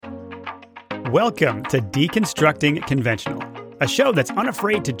Welcome to Deconstructing Conventional, a show that's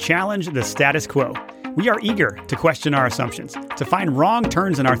unafraid to challenge the status quo. We are eager to question our assumptions, to find wrong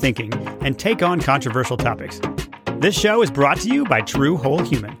turns in our thinking, and take on controversial topics. This show is brought to you by True Whole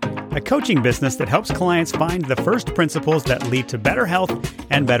Human, a coaching business that helps clients find the first principles that lead to better health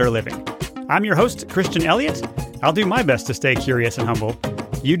and better living. I'm your host, Christian Elliott. I'll do my best to stay curious and humble.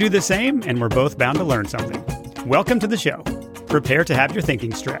 You do the same, and we're both bound to learn something. Welcome to the show. Prepare to have your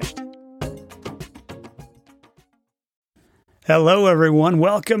thinking stretched. Hello, everyone.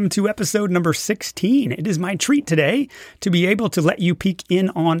 Welcome to episode number 16. It is my treat today to be able to let you peek in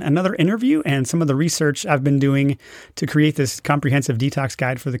on another interview and some of the research I've been doing to create this comprehensive detox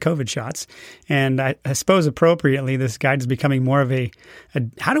guide for the COVID shots. And I suppose appropriately, this guide is becoming more of a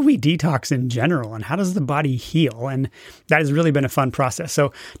how do we detox in general and how does the body heal? And that has really been a fun process.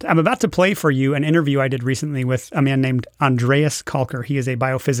 So I'm about to play for you an interview I did recently with a man named Andreas Kalcker. He is a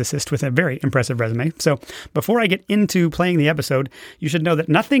biophysicist with a very impressive resume. So before I get into playing the episode, you should know that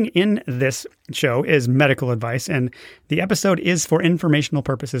nothing in this show is medical advice, and the episode is for informational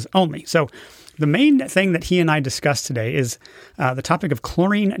purposes only. So the main thing that he and I discussed today is the topic of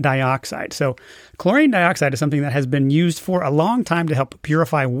chlorine dioxide. So chlorine dioxide is something that has been used for a long time to help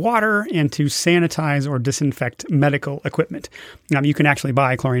purify water and to sanitize or disinfect medical equipment. You can actually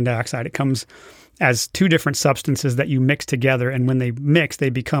buy chlorine dioxide. It comes as two different substances that you mix together, and when they mix, they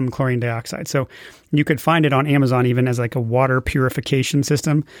become chlorine dioxide. So you could find it on Amazon even as like a water purification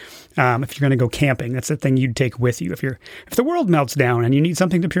system. If you're going to go camping, that's the thing you'd take with you. If the world melts down and you need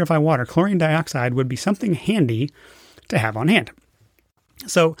something to purify water, chlorine dioxide would be something handy to have on hand.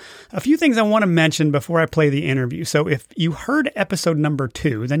 So a few things I want to mention before I play the interview. So if you heard episode number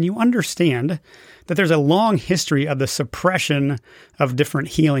 2, then you understand that there's a long history of the suppression of different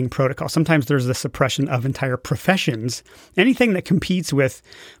healing protocols. Sometimes there's the suppression of entire professions. Anything that competes with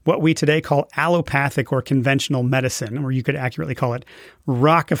what we today call allopathic or conventional medicine, or you could accurately call it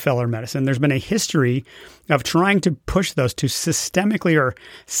Rockefeller medicine. There's been a history of trying to push those to systemically or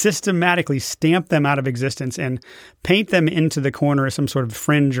systematically stamp them out of existence and paint them into the corner as some sort of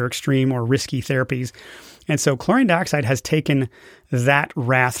fringe or extreme or risky therapies. And so chlorine dioxide has taken that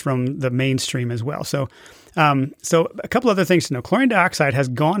wrath from the mainstream as well. So a couple other things to know. Chlorine dioxide has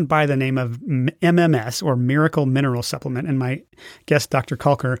gone by the name of MMS, or Miracle Mineral Supplement. And my guest, Dr.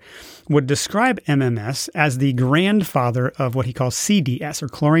 Kalcker, would describe MMS as the grandfather of what he calls CDS, or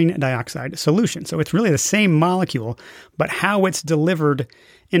chlorine dioxide solution. So it's really the same molecule, but how it's delivered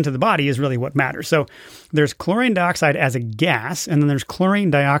into the body is really what matters. So there's chlorine dioxide as a gas, and then there's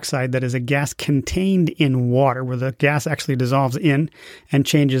chlorine dioxide that is a gas contained in water, where the gas actually dissolves in and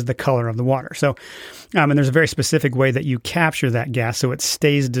changes the color of the water. So, and there's a very specific way that you capture that gas so it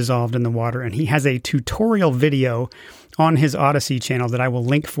stays dissolved in the water. And he has a tutorial video on his Odyssey channel that I will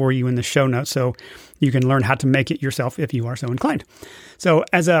link for you in the show notes so you can learn how to make it yourself if you are so inclined. So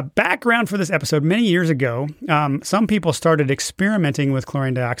as a background for this episode, many years ago, some people started experimenting with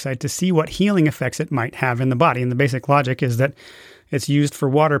chlorine dioxide to see what healing effects it might have in the body. And the basic logic is that it's used for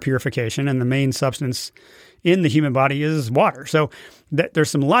water purification, and the main substance in the human body is water. So there's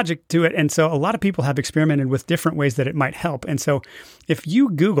some logic to it. And so a lot of people have experimented with different ways that it might help. And so if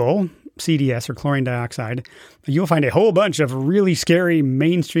you Google CDS or chlorine dioxide, you'll find a whole bunch of really scary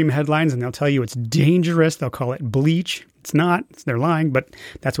mainstream headlines, and they'll tell you it's dangerous. They'll call it bleach. It's not. They're lying, but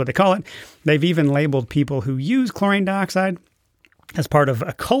that's what they call it. They've even labeled people who use chlorine dioxide as part of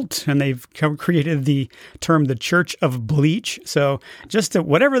a cult, and they've created the term the Church of Bleach. So just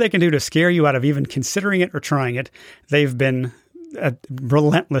whatever they can do to scare you out of even considering it or trying it, they've been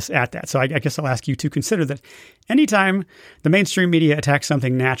relentless at that. So I guess I'll ask you to consider that anytime the mainstream media attacks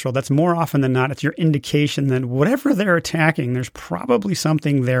something natural, that's more often than not, it's your indication that whatever they're attacking, there's probably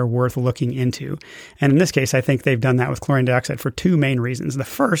something there worth looking into. And in this case, I think they've done that with chlorine dioxide for two main reasons. The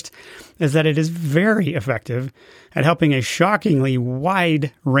first is that it is very effective at helping a shockingly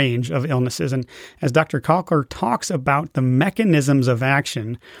wide range of illnesses. And as Dr. Kalcker talks about the mechanisms of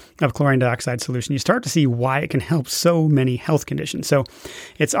action of chlorine dioxide solution, you start to see why it can help so many health conditions. So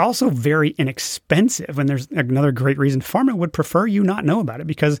it's also very inexpensive. And there's another great reason pharma would prefer you not know about it,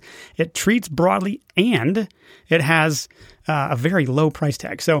 because it treats broadly and it has a very low price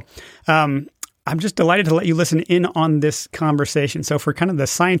tag. So I'm just delighted to let you listen in on this conversation. So for kind of the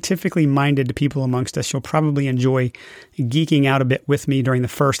scientifically minded people amongst us, you'll probably enjoy geeking out a bit with me during the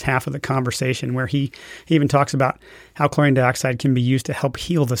first half of the conversation, where he even talks about how chlorine dioxide can be used to help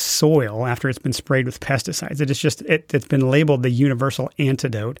heal the soil after it's been sprayed with pesticides. It's been labeled the universal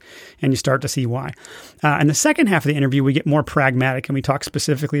antidote, and you start to see why. In the second half of the interview, we get more pragmatic, and we talk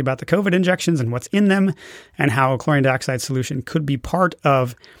specifically about the COVID injections and what's in them, and how a chlorine dioxide solution could be part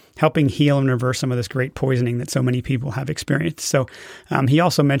of helping heal and reverse some of this great poisoning that so many people have experienced. So he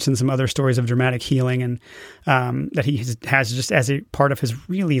also mentioned some other stories of dramatic healing, and that he has just as a part of his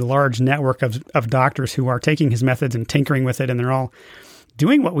really large network of doctors who are taking his methods and tinkering with it, and they're all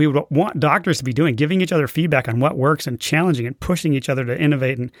doing what we would want doctors to be doing, giving each other feedback on what works and challenging and pushing each other to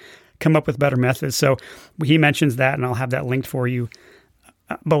innovate and come up with better methods. So he mentions that, and I'll have that linked for you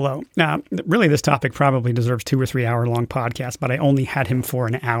below. Now, really, this topic probably deserves 2 or 3 hour long podcast, but I only had him for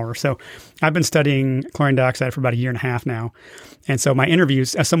an hour. So I've been studying chlorine dioxide for about 1.5 years now. And so my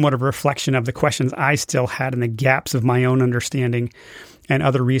interviews are somewhat of a reflection of the questions I still had and the gaps of my own understanding and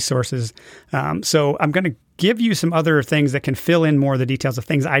other resources. So I'm going to give you some other things that can fill in more of the details of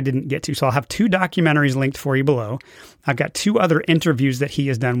things I didn't get to. So I'll have 2 documentaries linked for you below. I've got 2 other interviews that he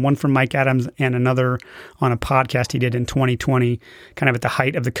has done, one from Mike Adams and another on a podcast he did in 2020, kind of at the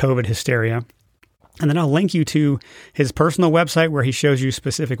height of the COVID hysteria. And then I'll link you to his personal website where he shows you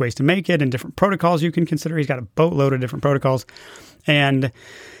specific ways to make it and different protocols you can consider. He's got a boatload of different protocols. And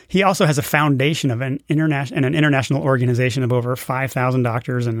he also has a foundation of an international organization of over 5,000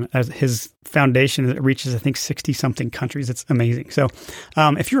 doctors. And as his foundation reaches, I think, 60-something countries. It's amazing. So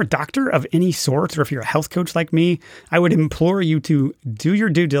if you're a doctor of any sort, or if you're a health coach like me, I would implore you to do your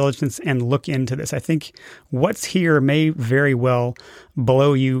due diligence and look into this. I think what's here may very well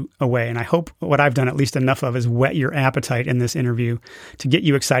blow you away. And I hope what I've done at least enough of is whet your appetite in this interview to get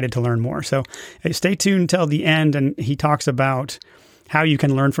you excited to learn more. So stay tuned till the end. And he talks about how you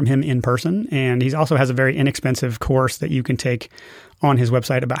can learn from him in person. And he also has a very inexpensive course that you can take on his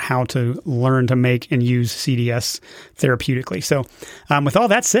website about how to learn to make and use CDS therapeutically. So with all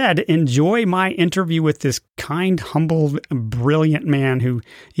that said, enjoy my interview with this kind, humble, brilliant man who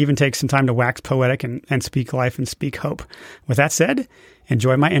even takes some time to wax poetic and speak life and speak hope. With that said,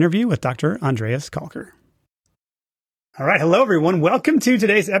 enjoy my interview with Dr. Andreas Kalcker. All right. Hello, everyone. Welcome to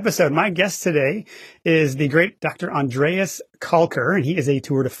today's episode. My guest today is the great Dr. Andreas Kalcker, and he is a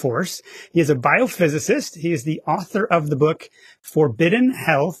tour de force. He is a biophysicist. He is the author of the book Forbidden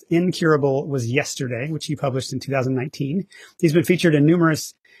Health, Incurable Was Yesterday, which he published in 2019. He's been featured in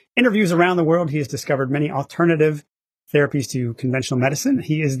numerous interviews around the world. He has discovered many alternative therapies to conventional medicine.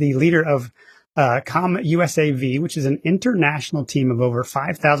 He is the leader of ComUSAV, which is an international team of over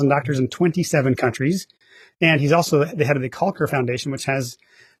 5,000 doctors in 27 countries. And he's also the head of the Kalcker Foundation, which has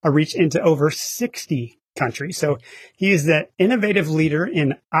a reach into over 60 countries. So he is the innovative leader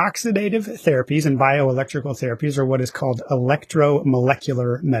in oxidative therapies and bioelectrical therapies, or what is called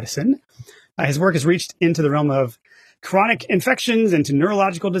electromolecular medicine. His work has reached into the realm of chronic infections, into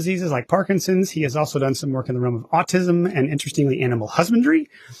neurological diseases like Parkinson's. He has also done some work in the realm of autism and, interestingly, animal husbandry.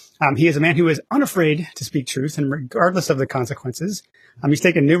 He is a man who is unafraid to speak truth, and regardless of the consequences. He's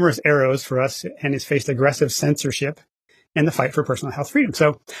taken numerous arrows for us and has faced aggressive censorship in the fight for personal health freedom.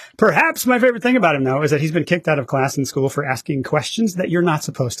 So perhaps my favorite thing about him, though, is that he's been kicked out of class in school for asking questions that you're not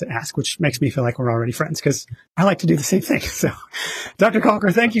supposed to ask, which makes me feel like we're already friends because I like to do the same thing. So Dr.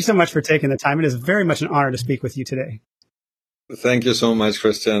 Kalcker, thank you so much for taking the time. It is very much an honor to speak with you today. Thank you so much,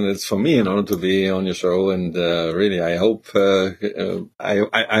 Christian. It's for me an honor to be on your show, and really, I hope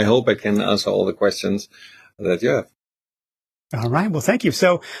I hope I can answer all the questions that you have. All right. Well, thank you.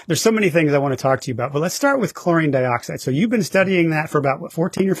 So there's so many things I want to talk to you about, but let's start with chlorine dioxide. So you've been studying that for about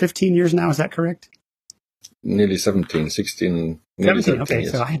 14 or 15 years now. Is that correct? Nearly 17, 16, nearly 17. Okay.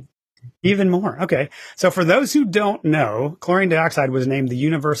 Years. So even more. Okay. So for those who don't know, chlorine dioxide was named the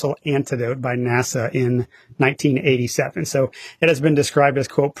universal antidote by NASA in 1987. So it has been described as,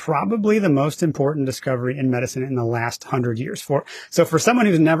 quote, probably the most important discovery in medicine in the last 100 years. So for someone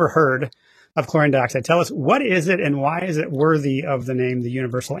who's never heard of chlorine dioxide, tell us, what is it and why is it worthy of the name the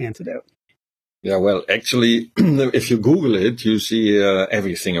universal antidote? Yeah, well, actually, if you Google it, you see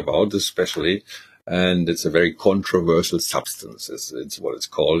everything about it, especially. And it's a very controversial substance, it's what it's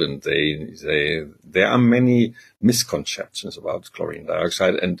called. And there are many misconceptions about chlorine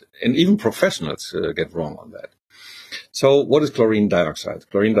dioxide, and even professionals get wrong on that. So what is chlorine dioxide?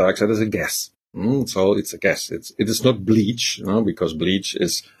 Chlorine dioxide is a gas. So it's a gas. It is not bleach, because bleach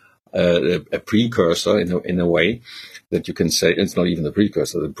is a precursor in a way that you can say it's not even the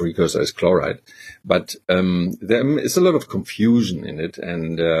precursor. The precursor is chloride. But there is a lot of confusion in it.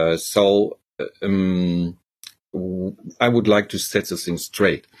 And so I would like to set the thing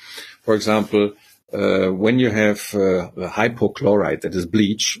straight. For example, when you have hypochlorite, that is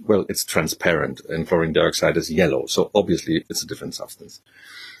bleach, well, it's transparent, and chlorine dioxide is yellow. So obviously it's a different substance.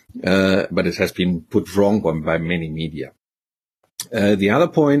 But it has been put wrong by many media. The other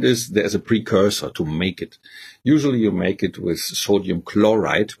point is there's a precursor to make it. Usually you make it with sodium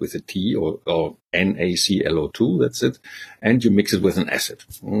chloride with a T or NaClO2, that's it. And you mix it with an acid,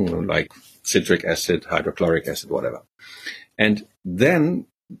 like citric acid, hydrochloric acid, whatever. And then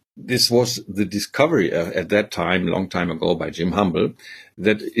this was the discovery at that time, long time ago, by Jim Humble,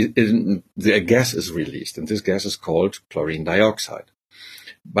 that the gas is released, and this gas is called chlorine dioxide.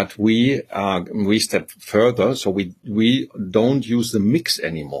 But we step further, so we don't use the mix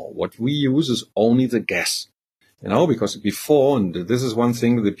anymore. What we use is only the gas. Because before, and this is one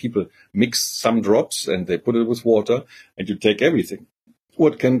thing, the people mix some drops and they put it with water, and you take everything.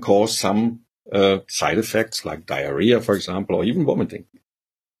 What can cause some side effects like diarrhea, for example, or even vomiting.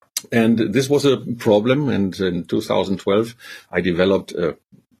 And this was a problem. And in 2012, I developed a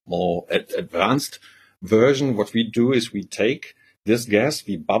more advanced version. What we do is we take this gas,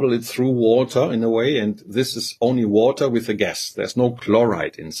 we bubble it through water in a way, and this is only water with a gas. There's no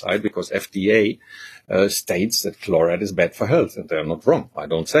chloride inside because FDA states that chloride is bad for health, and they're not wrong. I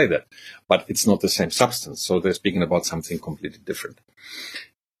don't say that. But it's not the same substance, so they're speaking about something completely different.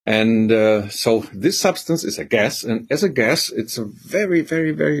 And so this substance is a gas, and as a gas, it's a very,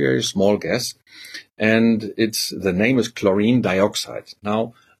 very, very, very small gas, and the name is chlorine dioxide.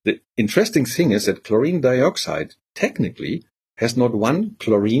 Now, the interesting thing is that chlorine dioxide technically has not one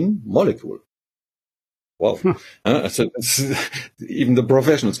chlorine molecule. Well, even the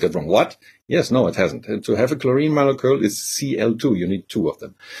professionals get wrong. What? Yes, no, it hasn't. And to have a chlorine molecule, it's Cl2. You need two of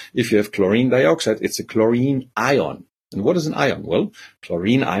them. If you have chlorine dioxide, it's a chlorine ion. And what is an ion? Well,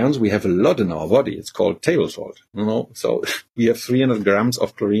 chlorine ions, we have a lot in our body. It's called table salt. So we have 300 grams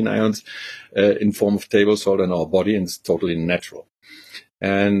of chlorine ions in form of table salt in our body, and it's totally natural.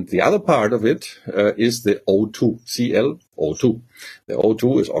 And the other part of it is the O2, ClO2. The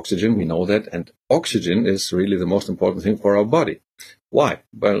O2 is oxygen, we know that, and oxygen is really the most important thing for our body. Why?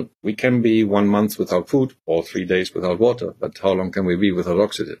 Well, we can be 1 month without food or 3 days without water, but how long can we be without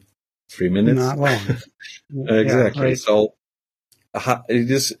oxygen? 3 minutes? Not long. Exactly. Yeah, right. So it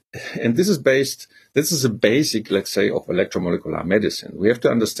is, and this is a basic, let's say, of electromolecular medicine. We have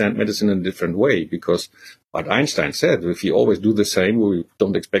to understand medicine in a different way because what Einstein said, if you always do the same, we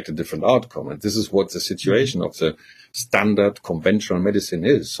don't expect a different outcome. And this is what the situation of the standard conventional medicine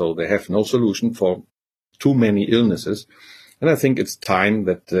is. So they have no solution for too many illnesses. And I think it's time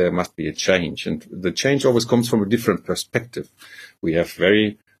that there must be a change. And the change always comes from a different perspective. We have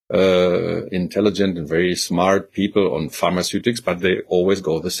very intelligent and very smart people on pharmaceutics, but they always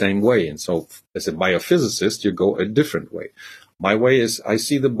go the same way. And so as a biophysicist, you go a different way. My way is I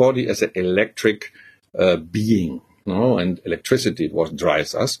see the body as an electric being, and electricity is what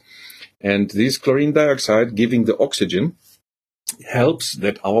drives us. And this chlorine dioxide giving the oxygen helps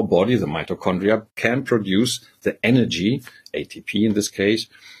that our body, the mitochondria, can produce the energy, ATP in this case,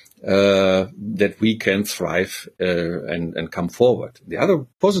 that we can thrive and come forward. The other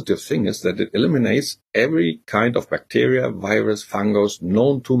positive thing is that it eliminates every kind of bacteria, virus, fungus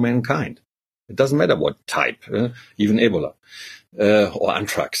known to mankind. It doesn't matter what type, even Ebola or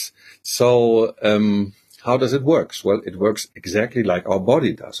anthrax. So how does it work? Well, it works exactly like our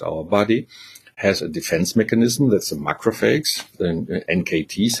body does. Our body has a defense mechanism that's the macrophages, the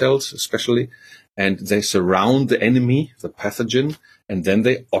NKT cells especially, and they surround the enemy, the pathogen, and then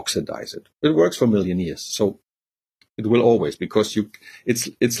they oxidize it. It works for a million years. So it will always, because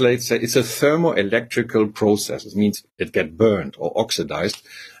it's let's say it's a thermoelectrical process. It means it gets burned or oxidized,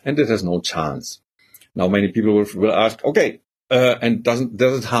 and it has no chance. Now, many people will ask, okay, and does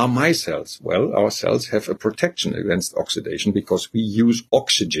it harm my cells? Well, our cells have a protection against oxidation because we use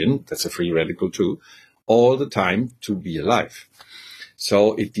oxygen, that's a free radical too, all the time to be alive.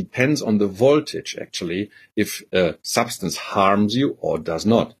 So it depends on the voltage, actually, if a substance harms you or does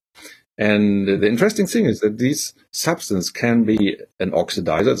not. And the interesting thing is that this substance can be an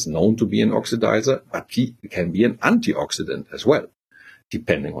oxidizer. It's known to be an oxidizer, but it can be an antioxidant as well,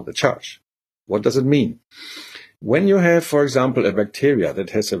 depending on the charge. What does it mean? When you have, for example, a bacteria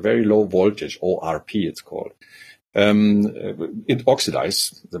that has a very low voltage, ORP it's called, it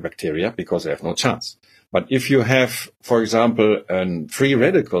oxidizes the bacteria because they have no chance. But if you have, for example, a free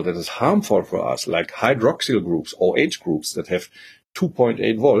radical that is harmful for us, like hydroxyl groups, OH groups that have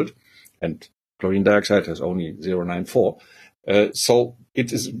 2.8 volt, and chlorine dioxide has only 0.94, so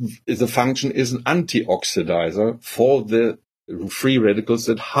the function is an antioxidizer for the free radicals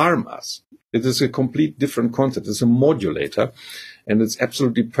that harm us. It is a complete different concept. It's a modulator, and it's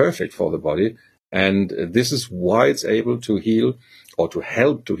absolutely perfect for the body. And this is why it's able to heal, or to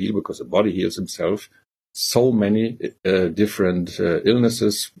help to heal, because the body heals itself, so many different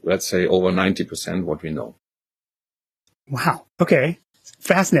illnesses, let's say over 90% what we know. Wow. Okay.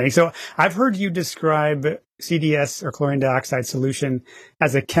 Fascinating. So I've heard you describe CDS or chlorine dioxide solution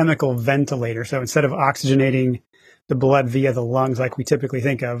as a chemical ventilator. So instead of oxygenating the blood via the lungs like we typically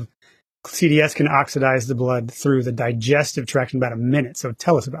think of, CDS can oxidize the blood through the digestive tract in about a minute. So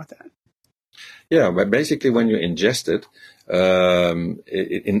tell us about that. Yeah, but basically when you ingest it in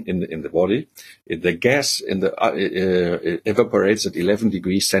the body, the gas it evaporates at 11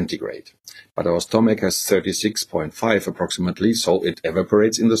 degrees centigrade. But our stomach has 36.5 approximately, so it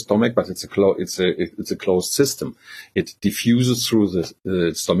evaporates in the stomach, but it's a closed system. It diffuses through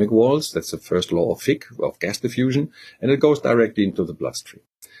the stomach walls. That's the first law of Fick, of gas diffusion, and it goes directly into the bloodstream.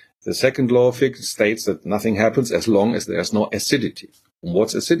 The second law of Fick states that nothing happens as long as there's no acidity.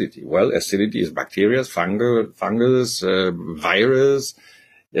 What's acidity? Well, acidity is bacteria, fungus, virus,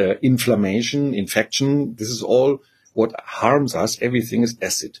 inflammation, infection. This is all what harms us. Everything is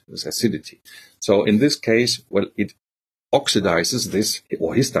acid, is acidity. So in this case, well, it oxidizes this,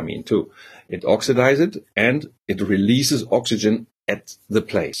 or histamine too. It oxidizes it and it releases oxygen at the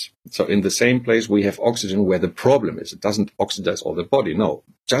place. So in the same place we have oxygen where the problem is. It doesn't oxidize all the body, no,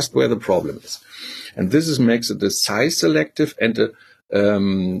 just where the problem is. And this makes it a size selective and a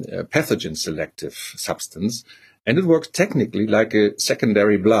pathogen selective substance. And it works technically like a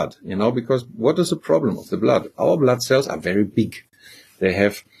secondary blood, because what is the problem of the blood? Our blood cells are very big. They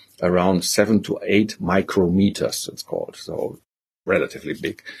have around 7 to 8 micrometers, it's called. So relatively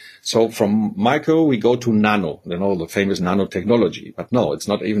big. So from micro, we go to nano, the famous nanotechnology. But no, it's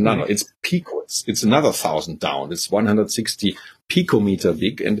not even nano. It's pico. It's another 1,000 down. It's 160 picometer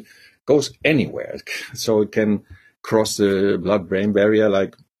big and goes anywhere. So it can cross the blood-brain barrier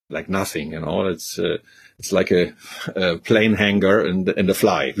like nothing, It's like a plane hanger and a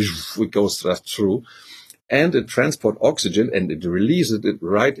fly. It goes through. And it transports oxygen and it releases it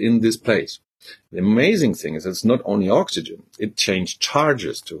right in this place. The amazing thing is it's not only oxygen, it changes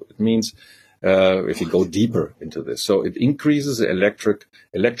charges too. It means, if you go deeper into this, so it increases the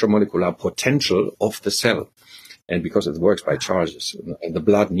electromolecular potential of the cell. And because it works by charges, and the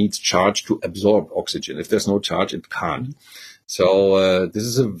blood needs charge to absorb oxygen. If there's no charge, it can't. So, this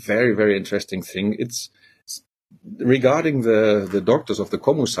is a very, very interesting thing. It's regarding the doctors of the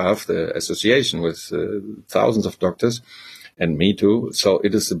Komusaf, the association with thousands of doctors, and me too. So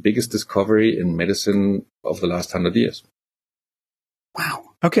it is the biggest discovery in medicine of the last 100 years.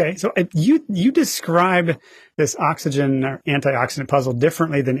 Wow. Okay. So you describe this oxygen or antioxidant puzzle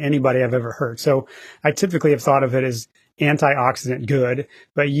differently than anybody I've ever heard. So I typically have thought of it as antioxidant good,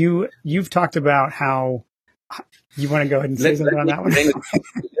 but you've talked about how you want to go ahead and say something on that one.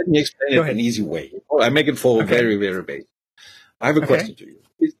 Let me explain it in an easy way. I make it for very, very basic. I have a question to you.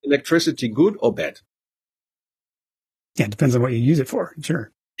 Is electricity good or bad? Yeah, it depends on what you use it for.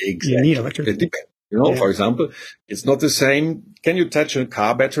 Sure. Exactly. You need electricity. It depends. For example, it's not the same. Can you touch a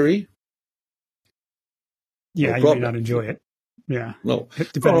car battery? Yeah, you may not enjoy it. Yeah. No.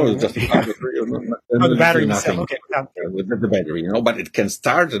 Just a car battery. The battery nothing. Okay. With the battery, but it can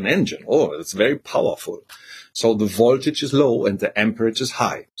start an engine. Oh, it's very powerful. So the voltage is low and the amperage is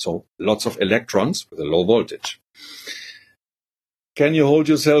high. So lots of electrons with a low voltage. Can you hold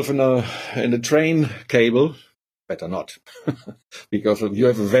yourself in a train cable? Better not, because you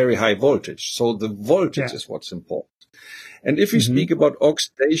have a very high voltage. So the voltage is what's important. And if we speak about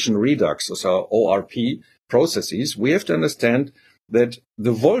oxidation redox, so ORP processes, we have to understand that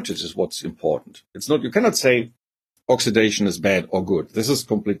the voltage is what's important. It's not, you cannot say oxidation is bad or good. This is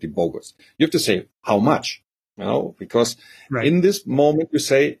completely bogus. You have to say how much, because in this moment you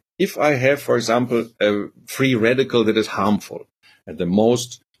say, if I have, for example, a free radical that is harmful, and the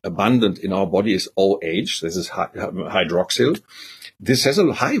most abundant in our body is OH. This is hydroxyl. This has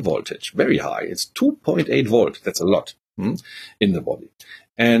a high voltage, very high. It's 2.8 volt. That's a lot in the body.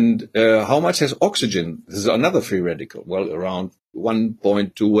 And how much has oxygen? This is another free radical. Well, around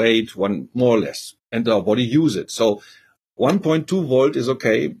 1.28, more or less. And our body use it. So 1.2 volt is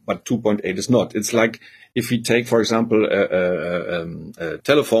okay, but 2.8 is not. It's like if we take, for example, a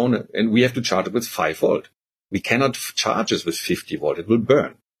telephone and we have to charge it with 5 volt. We cannot charge it with 50 volt. It will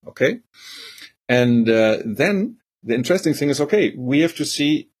burn. Okay. And then the interesting thing is, we have to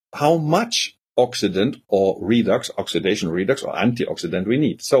see how much oxidant or oxidation redox or antioxidant we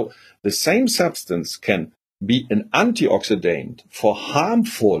need. So the same substance can be an antioxidant for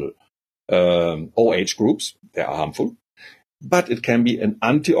harmful OH groups. They are harmful, but it can be an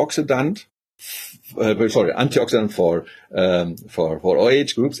antioxidant. Antioxidant for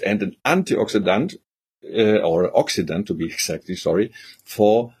OH groups and an antioxidant or oxidant, to be exactly,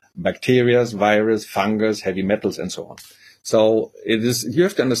 for bacteria, virus, fungus, heavy metals, and so on. So you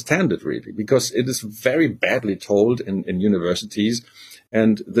have to understand it really, because it is very badly told in universities.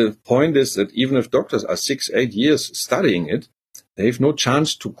 And the point is that even if doctors are 6-8 years studying it, they have no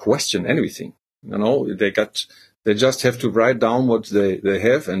chance to question anything. They just have to write down what they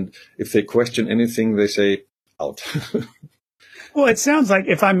have. And if they question anything, they say out. Well, it sounds like,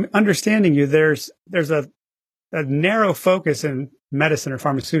 if I'm understanding you, there's a narrow focus in medicine or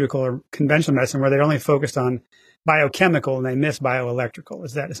pharmaceutical or conventional medicine where they're only focused on biochemical and they miss bioelectrical.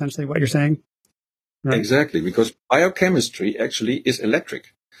 Is that essentially what you're saying? Right. Exactly, because biochemistry actually is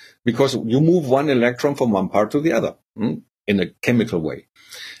electric, because you move one electron from one part to the other in a chemical way,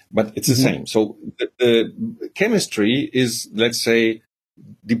 but it's the same. So the chemistry is, let's say,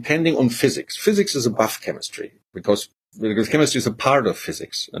 depending on physics. Physics is above chemistry because chemistry is a part of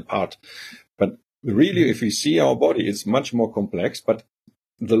physics, But really, if we see our body, it's much more complex. But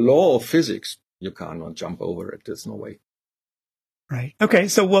the law of physics, you cannot jump over it. There's no way. Right. Okay.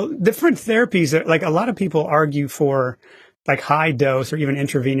 So, different therapies, like a lot of people argue for like high dose or even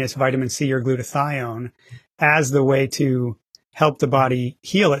intravenous vitamin C or glutathione as the way to help the body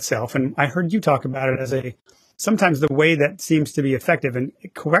heal itself. And I heard you talk about it as sometimes the way that seems to be effective, and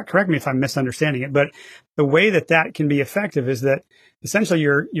correct me if I'm misunderstanding it, but the way that can be effective is that essentially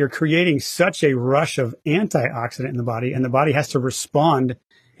you're creating such a rush of antioxidant in the body, and the body has to respond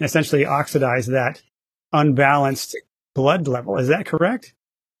and essentially oxidize that unbalanced blood level. Is that correct?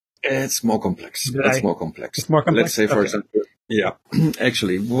 It's more complex. It's more complex. Let's say, for example,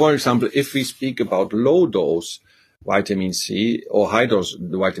 actually, for example, if we speak about low dose vitamin C or high dose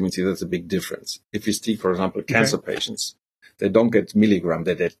vitamin C, that's a big difference. If we speak, for example, cancer patients, they don't get milligram,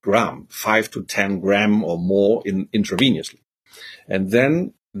 they get gram, 5 to 10 gram or more intravenously. And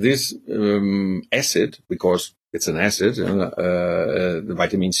then this acid, because it's an acid, the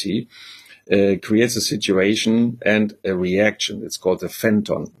vitamin C, creates a situation and a reaction. It's called the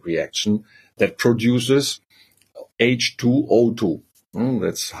Fenton reaction that produces H2O2.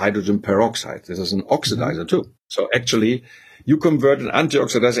 That's hydrogen peroxide. This is an oxidizer too. So actually, you convert an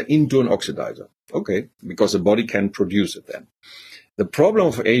antioxidizer into an oxidizer. Okay, because the body can produce it then. The problem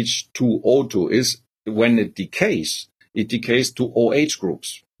of H2O2 is when it decays to OH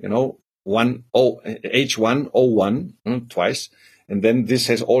groups. H1O1 twice. And then this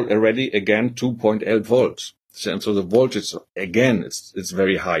has already, again, 2.8 volts. And so the voltage, again, it's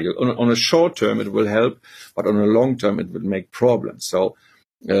very high. On a short term, it will help, but on a long term, it will make problems. So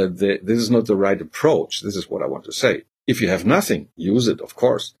this is not the right approach. This is what I want to say. If you have nothing, use it, of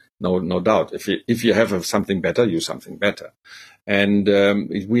course. No doubt. If you have something better, use something better. And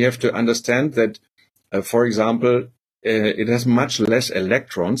we have to understand that, for example, it has much less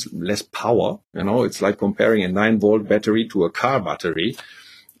electrons, less power. It's like comparing a 9-volt battery to a car battery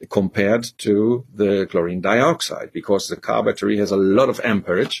compared to the chlorine dioxide, because the car battery has a lot of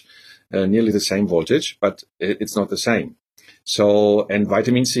amperage, nearly the same voltage, but it's not the same. So, and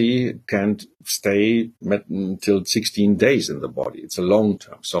vitamin C can't stay until 16 days in the body. It's a long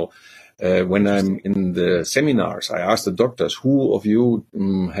term. So, when I'm in the seminars, I ask the doctors, who of you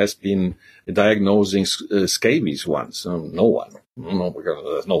has been diagnosing scabies once? No one. No, because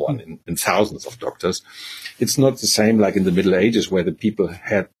there's no one in thousands of doctors. It's not the same like in the Middle Ages where the people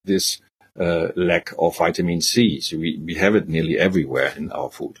had this lack of vitamin C. So we have it nearly everywhere in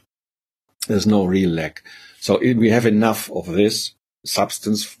our food. There's no real lack. So we have enough of this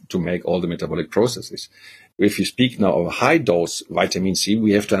substance to make all the metabolic processes. If you speak now of high dose vitamin C,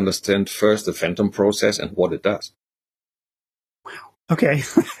 we have to understand first the Fenton process and what it does. Wow. Okay.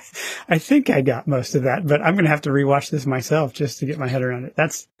 I think I got most of that, but I'm going to have to rewatch this myself just to get my head around it.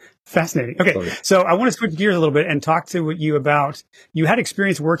 That's fascinating. Okay. Sorry. So I want to switch gears a little bit and talk to you about, you had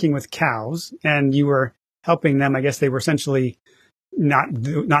experience working with cows and you were helping them. I guess they were essentially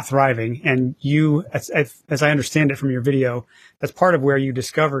not thriving. And you, as I understand it from your video, that's part of where you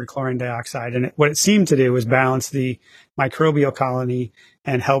discovered chlorine dioxide. And what it seemed to do was balance the microbial colony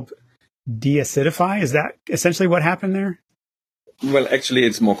and help deacidify. Is that essentially what happened there? Well, actually,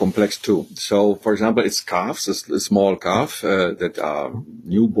 it's more complex too. So, for example, it's calves, a small calf that are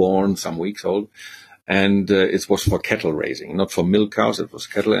newborn, some weeks old. And it was for cattle raising, not for milk cows. It was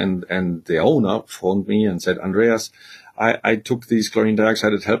cattle. And the owner phoned me and said, Andreas, I took these chlorine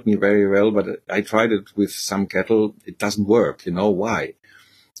dioxide. It helped me very well, but I tried it with some cattle. It doesn't work. You know why?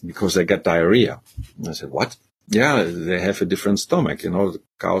 Because they get diarrhea. And I said, what? Yeah, they have a different stomach. The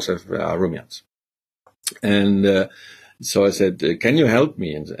cows have ruminants. And So I said, can you help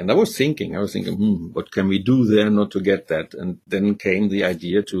me? And I was thinking, what can we do there not to get that? And then came the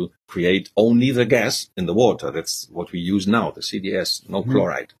idea to create only the gas in the water. That's what we use now, the CDS, no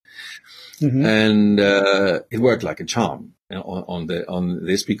chloride. Mm-hmm. And it worked like a charm on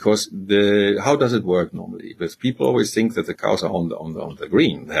this, because how does it work normally? Because people always think that the cows are on the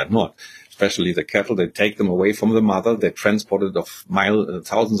green. They are not. Especially the cattle, they take them away from the mother. They transport it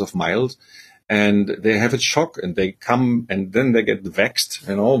thousands of miles. And they have a shock, and they come, and then they get vexed,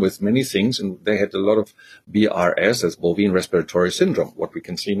 with many things. And they had a lot of BRS, as bovine respiratory syndrome, what we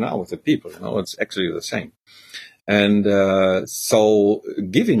can see now with the people. It's actually the same. And so,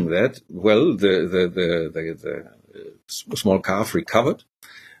 giving that, well, the small calf recovered,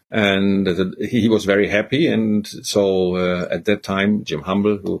 and he was very happy. And so, at that time, Jim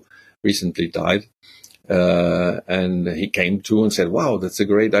Humble, who recently died, and he came to and said, wow, that's a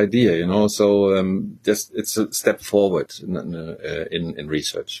great idea, So, it's a step forward in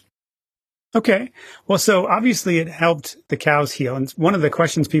research. Okay. Well, so obviously it helped the cows heal. And one of the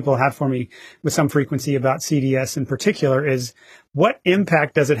questions people have for me with some frequency about CDS in particular is, what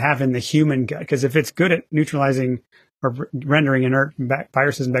impact does it have in the human gut? Because if it's good at neutralizing or rendering inert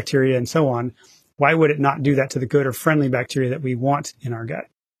viruses and bacteria and so on, why would it not do that to the good or friendly bacteria that we want in our gut?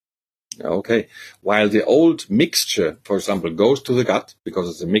 Okay. While the old mixture, for example, goes to the gut because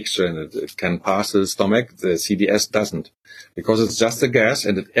it's a mixture and it can pass the stomach, the CDS doesn't, because it's just a gas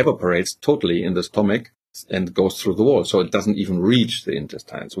and it evaporates totally in the stomach and goes through the wall. So it doesn't even reach the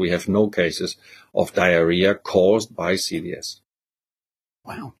intestines. We have no cases of diarrhea caused by CDS.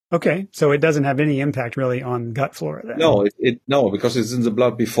 Wow. Okay. So it doesn't have any impact really on gut flora then? No, no, because it's in the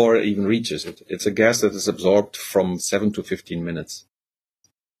blood before it even reaches it. It's a gas that is absorbed from 7 to 15 minutes.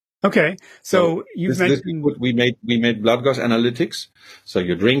 Okay, so you've mentioned we made blood gas analytics. So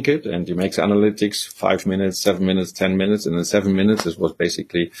you drink it and you make the analytics 5 minutes, 7 minutes, 10 minutes, and in 7 minutes it was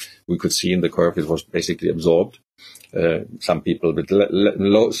basically, we could see in the curve, it was basically absorbed. Some people a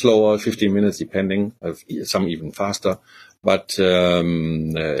bit slower, 15 minutes depending, some even faster. But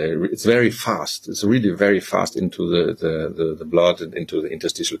it's very fast. It's really very fast into the blood and into the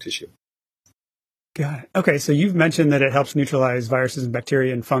interstitial tissue. Got it. Okay, so you've mentioned that it helps neutralize viruses and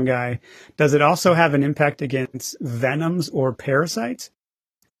bacteria and fungi. Does it also have an impact against venoms or parasites?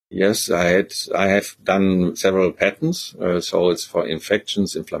 Yes, I have done several patents. So it's for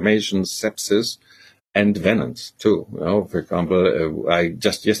infections, inflammations, sepsis, and venoms too. For example,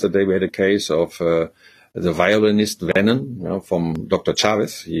 yesterday we had a case of the violinist venom, from Dr.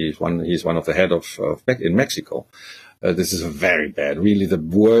 Chavez. He's one of the head of in Mexico. This is very bad, really the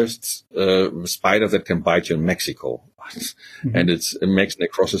worst spider that can bite you in Mexico. Mm-hmm. And it makes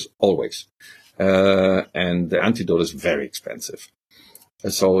necrosis always. And the antidote is very expensive.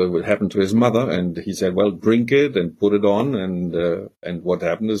 So it would happen to his mother, and he said, well, drink it and put it on, and what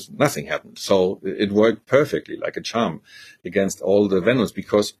happened is nothing happened. So it worked perfectly, like a charm, against all the venoms,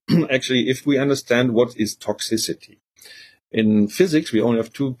 because actually, if we understand what is toxicity, in physics, we only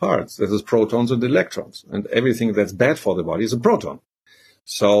have two parts. That is protons and electrons. And everything that's bad for the body is a proton.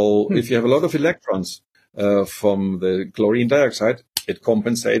 So if you have a lot of electrons from the chlorine dioxide, it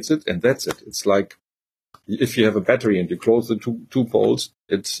compensates it, and that's it. It's like if you have a battery and you close the two poles,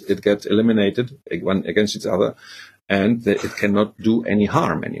 it gets eliminated one against each other, and it cannot do any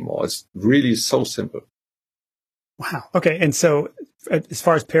harm anymore. It's really so simple. Wow. Okay. And so as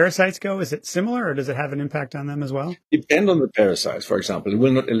far as parasites go, is it similar, or does it have an impact on them as well? Depend on the parasites. For example, it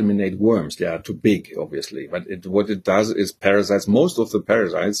will not eliminate worms. They are too big, obviously. But what it does is parasites, most of the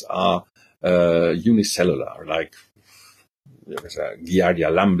parasites are unicellular, like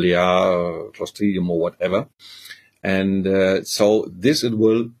Giardia lamblia, Clostridium or whatever. And so this it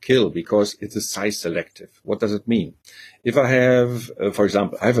will kill because it is size selective. What does it mean? If I have, for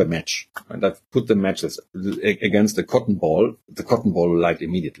example, I have a match and I've put the matches against the cotton ball will light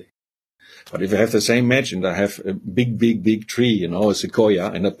immediately. But if I have the same match and I have a big tree, a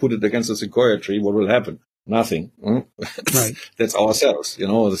sequoia, and I put it against a sequoia tree, what will happen? Nothing. Right. That's our cells,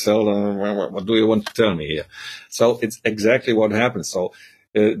 the cell. What do you want to tell me here? So it's exactly what happens. So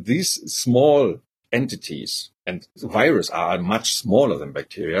these small entities, and viruses are much smaller than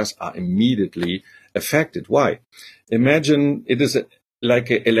bacteria, are immediately affected. Why? Imagine it is like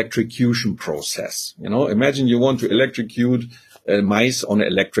an electrocution process. Imagine you want to electrocute mice on an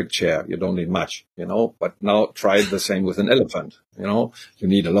electric chair. You don't need much, but now try the same with an elephant. You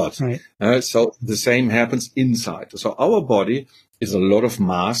need a lot. Right. So the same happens inside. So our body is a lot of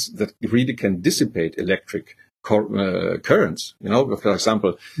mass that really can dissipate electric currents. For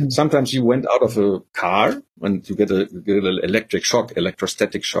example, sometimes you went out of a car and you get an electric shock,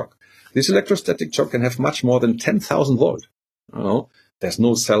 electrostatic shock. This electrostatic shock can have much more than 10,000 volt. You know, there's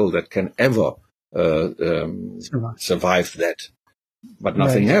no cell that can ever survive that. But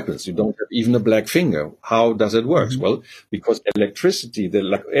nothing happens. You don't have even a black finger. How does it work? Mm-hmm. Well, because electricity,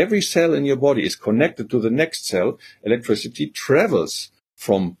 like every cell in your body is connected to the next cell. Electricity travels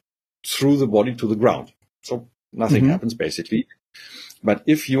through the body to the ground. So nothing happens basically. But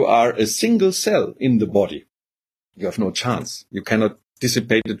if you are a single cell in the body, you have no chance. You cannot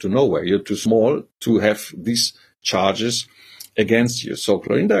dissipate it to nowhere. You're too small to have these charges against you. So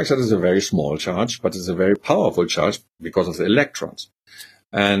chlorine dioxide is a very small charge, but it's a very powerful charge because of the electrons.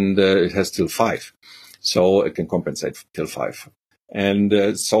 And it has till 5. So it can compensate till 5.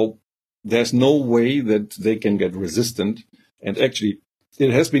 And so there's no way that they can get resistant. And actually,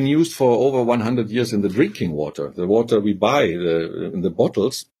 it has been used for over 100 years in the drinking water. The water we buy in the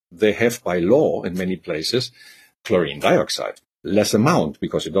bottles, they have by law in many places chlorine dioxide. Less amount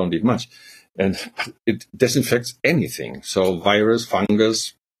because you don't need much. And it disinfects anything. So virus,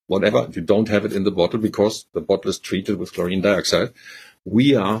 fungus, whatever, you don't have it in the bottle because the bottle is treated with chlorine dioxide.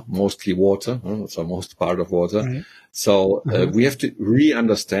 We are mostly water, so most part of water. Right. So we have to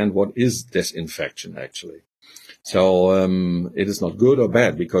re-understand what is disinfection actually. So it is not good or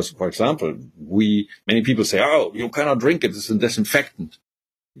bad because, for example, many people say, oh, you cannot drink it, it's a disinfectant.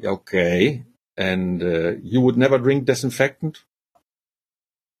 Okay. And you would never drink disinfectant?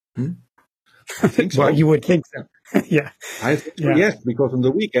 I think so. Well, you would think so. Yeah. I think so, yes, because on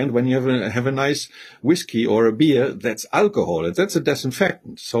the weekend when you have a nice whiskey or a beer, that's alcohol. That's a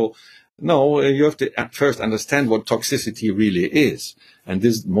disinfectant. So, no, you have to at first understand what toxicity really is. And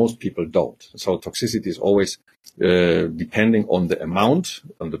this, most people don't. So toxicity is always depending on the amount,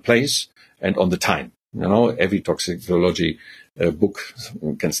 on the place, and on the time. You know, every toxicology book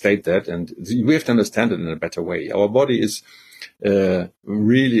can state that. And we have to understand it in a better way. Our body is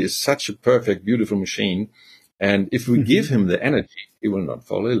really is such a perfect, beautiful machine. And if we give him the energy, he will not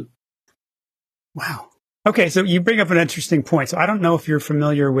fall ill. Wow. Okay, so you bring up an interesting point. So I don't know if you're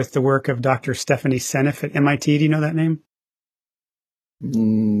familiar with the work of Dr. Stephanie Seneff at MIT. Do you know that name?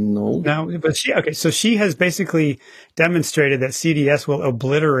 No. No, but she has basically demonstrated that CDS will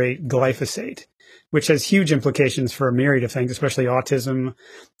obliterate glyphosate, which has huge implications for a myriad of things, especially autism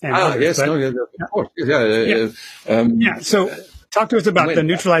and others. Yes, of course. So talk to us about the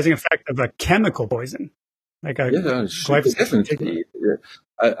neutralizing effect of a chemical poison. Like glyphosate. Definitely.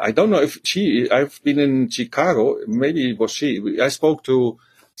 I don't know if I've been in Chicago, maybe it was she. I spoke to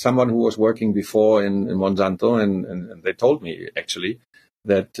someone who was working before in Monsanto and they told me actually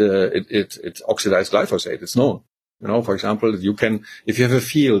that it oxidized glyphosate. It's known. You know, for example, you can, if you have a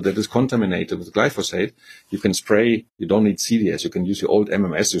field that is contaminated with glyphosate, you can spray, you don't need CDS, you can use your old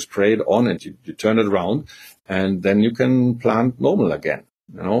MMS, you spray it on and you turn it around and then you can plant normal again.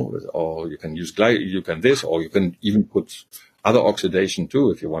 You know, or you can use or you can even put other oxidation too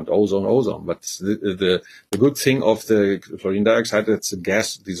if you want ozone. But the good thing of the chlorine dioxide, it's a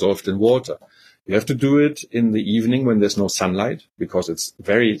gas dissolved in water. You have to do it in the evening when there's no sunlight because it's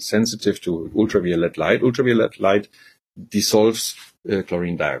very sensitive to ultraviolet light. Ultraviolet light dissolves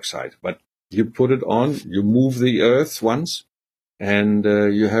chlorine dioxide. But you put it on, you move the earth once, and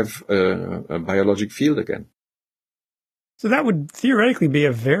you have a biologic field again. So that would theoretically be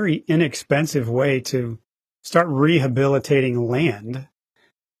a very inexpensive way to start rehabilitating land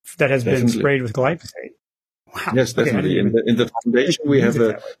that has been sprayed with glyphosate. Wow. Yes, definitely. In the foundation, we have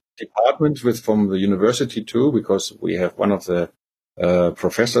a department from the university too, because we have one of the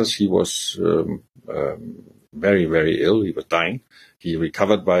professors. He was very, very ill. He was dying. He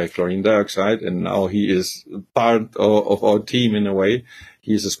recovered by chlorine dioxide, and now he is part of our team in a way.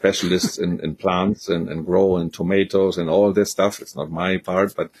 He's a specialist in plants and grow and tomatoes and all that stuff. It's not my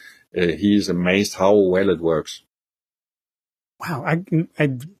part, but he's amazed how well it works. Wow.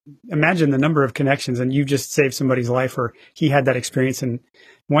 I imagine the number of connections, and you just saved somebody's life, or he had that experience, and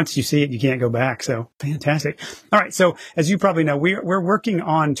once you see it, you can't go back. So fantastic. All right. So as you probably know, we're working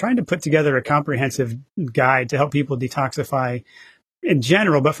on trying to put together a comprehensive guide to help people detoxify in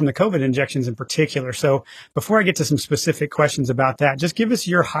general, but from the COVID injections in particular. So before I get to some specific questions about that, just give us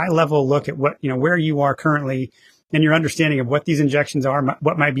your high level look at what, where you are currently and your understanding of what these injections are,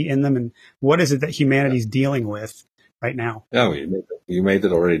 what might be in them, and what is it that humanity's dealing with right now. Yeah, we made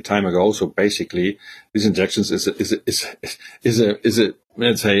it already time ago. So basically, these injections is a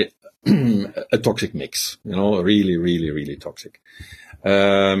let's say a toxic mix. Really, really, really toxic.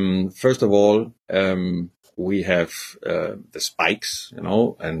 First of all, we have the spikes.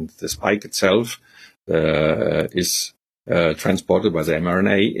 And the spike itself is transported by the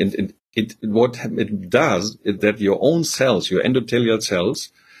mRNA. And what it does is that your own cells, your endothelial cells,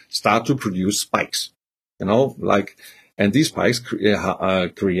 start to produce spikes, and these spikes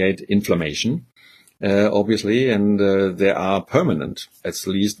create inflammation, obviously, and they are permanent, at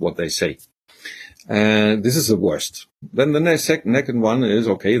least what they say. And this is the worst. Then the second one is,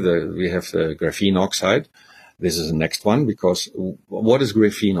 we have the graphene oxide. This is the next one, because what is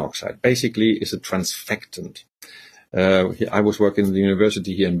graphene oxide? Basically, it's a transfectant. I was working in the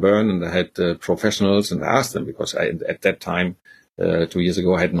university here in Bern, and I had professionals, and I asked them, because at that time, 2 years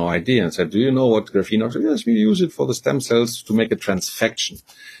ago, I had no idea, and said, do you know what graphene oxide is? Yes, we use it for the stem cells to make a transfection.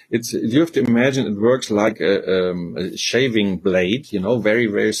 You have to imagine it works like a shaving blade, very,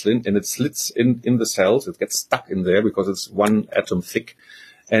 very slim, and it slits in the cells. It gets stuck in there because it's one atom thick,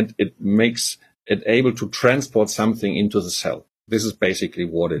 and it makes it able to transport something into the cell. This is basically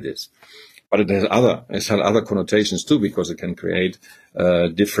what it is. But it has other connotations too, because it can create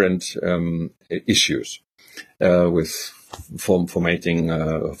different issues with forming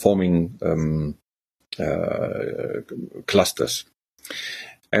clusters.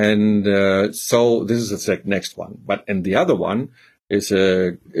 And so this is the next one. And the other one is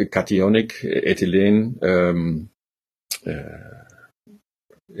a cationic ethylene.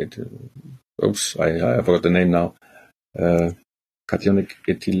 I forgot the name now. Cationic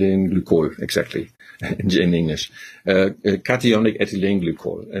ethylene glycol, exactly, in English. Cationic ethylene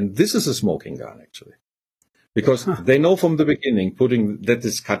glycol. And this is a smoking gun, actually. Because they know from the beginning, putting that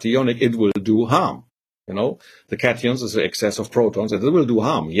is cationic, it will do harm. The cations is the excess of protons, and it will do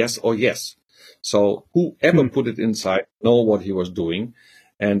harm, yes or yes. So whoever put it inside know what he was doing.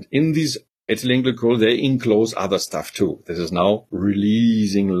 And in these ethylene glycol, they enclose other stuff too. This is now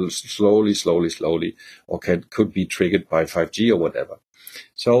releasing slowly, or could be triggered by 5G or whatever.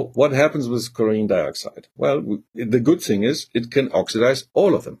 So what happens with chlorine dioxide? Well, the good thing is it can oxidize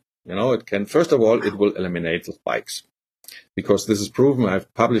all of them. It can, first of all, it will eliminate the spikes. Because this is proven,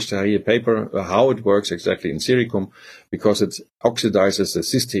 I've published here a paper how it works exactly in Sericum, because it oxidizes the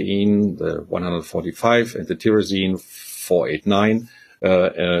cysteine, the 145, and the tyrosine 489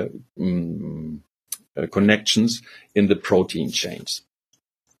 connections in the protein chains.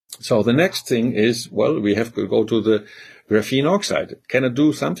 So the next thing is, we have to go to the graphene oxide. Can it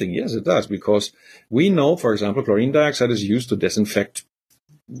do something? Yes, it does, because we know, for example, chlorine dioxide is used to disinfect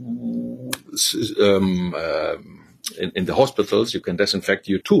in the hospitals. You can disinfect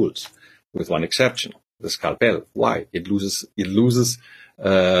your tools, with one exception, the scalpel. Why? It loses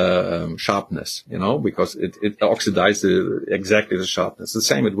sharpness, because it oxidizes exactly the sharpness. The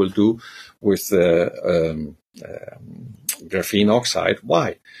same it will do with graphene oxide.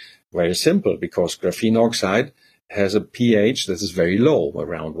 Why? Very simple, because graphene oxide has a pH that is very low,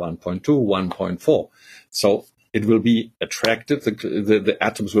 around 1.2, 1.4. So it will be attracted, the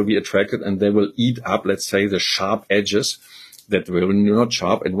atoms will be attracted, and they will eat up, let's say, the sharp edges that will not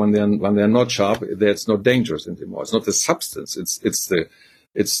sharp. And when they're not sharp, it's not dangerous anymore. It's not the substance. It's the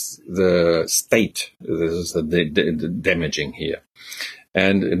state. This is the damaging here.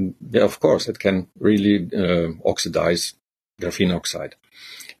 And of course, it can really oxidize graphene oxide.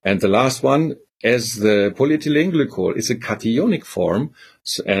 And the last one, as the polyethylene glycol is a cationic form,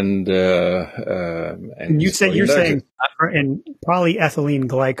 and you're saying in polyethylene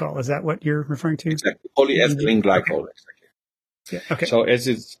glycol. Is that what you're referring to? Exactly, polyethylene glycol. Okay. Yeah, okay. So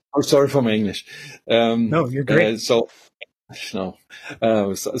I'm sorry for my English. No, you're great. Sometimes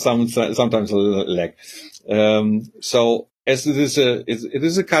a little lag. So as it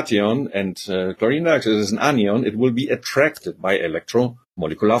is a cation, and chlorine dioxide is an anion, it will be attracted by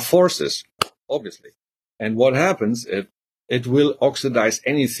electromolecular forces, obviously. And what happens? It will oxidize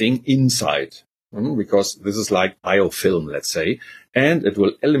anything inside, because this is like biofilm, let's say, and it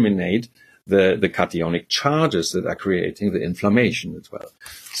will eliminate the cationic charges that are creating the inflammation as well.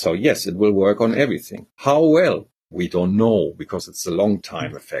 So yes, it will work on everything. How well? We don't know, because it's a long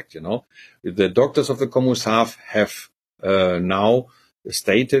time effect, The doctors of the Commusaf have now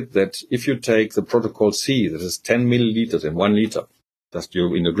stated that if you take the protocol C, that is 10 milliliters in 1 liter, just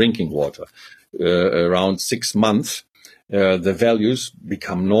in the drinking water, around 6 months, the values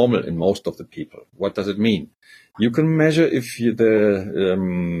become normal in most of the people. What does it mean? You can measure if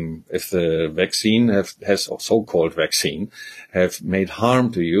the vaccine has or so-called vaccine have made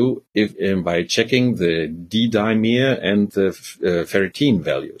harm to you by checking the D-dimer and the ferritin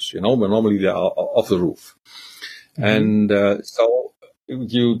values. But normally they are off the roof. Mm-hmm. And so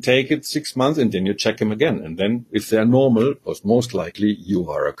you take it 6 months and then you check them again. And then if they're normal, most likely you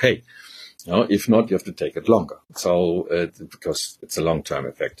are okay. If not, you have to take it longer. So, because it's a long-term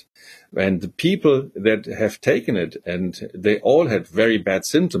effect. And the people that have taken it, and they all had very bad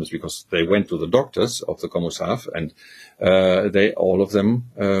symptoms because they went to the doctors of the Kommissar, and all of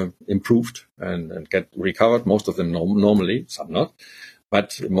them improved and get recovered. Most of them normally, some not,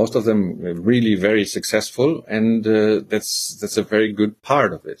 but most of them really very successful. And that's a very good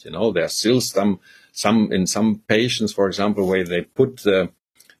part of it. There are still some patients, for example, where they put the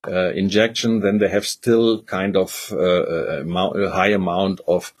injection, then they have still kind of a high amount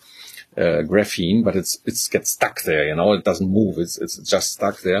of graphene, but it gets stuck there, it doesn't move. It's just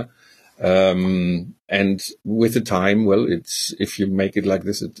stuck there. And with the time, if you make it like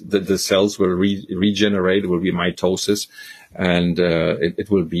this, the cells will regenerate, it will be mitosis, and it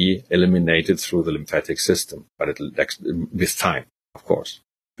will be eliminated through the lymphatic system, but with time, of course.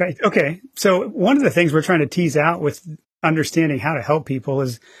 Right. Okay. So one of the things we're trying to tease out with understanding how to help people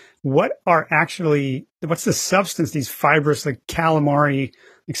is what's the substance these fibrous, like calamari,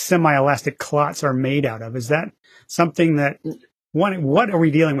 like semi-elastic clots are made out of? Is that something that, one, what are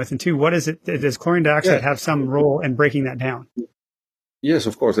we dealing with? And two, what is it? Does chlorine dioxide have some role in breaking that down? Yes,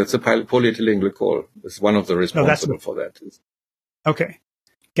 of course. That's a polyethylene glycol. It's one of the responsible for that. Okay.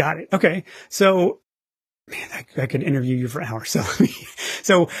 Got it. Okay. So, man, I could interview you for hours.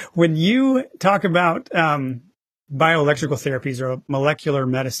 So when you talk about, bioelectrical therapies or molecular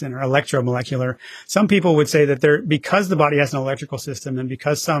medicine or electromolecular, some people would say that because the body has an electrical system and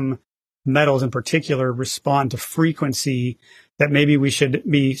because some metals in particular respond to frequency, that maybe we should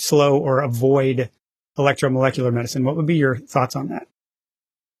be slow or avoid electromolecular medicine. What would be your thoughts on that?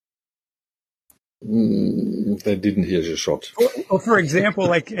 I didn't hear the shot. Well, for example,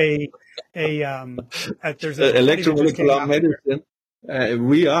 like there's electromolecular medicine.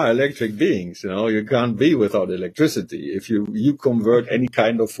 We are electric beings, you can't be without electricity. If you convert any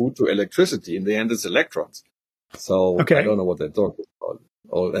kind of food to electricity, in the end it's electrons. So I don't know what they're talking about.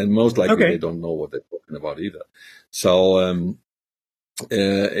 And most likely they don't know what they're talking about either. So,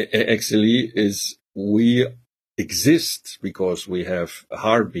 actually we exist because we have a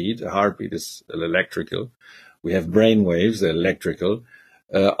heartbeat. A heartbeat is electrical. We have brain waves, they're electrical.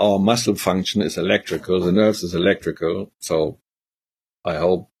 Our muscle function is electrical. The nerves is electrical. So, I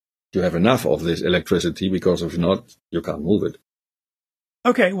hope you have enough of this electricity, because if not, you can't move it.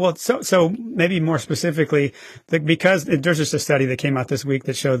 Okay, well, so maybe more specifically, because there's just a study that came out this week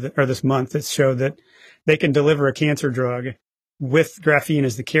that showed that, or this month, that showed that they can deliver a cancer drug with graphene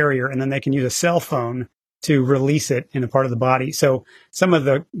as the carrier, and then they can use a cell phone to release it in a part of the body. So some of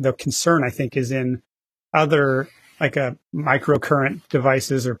the concern, I think, is in other, like microcurrent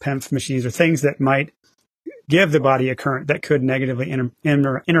devices or PEMF machines or things that might give the body a current that could negatively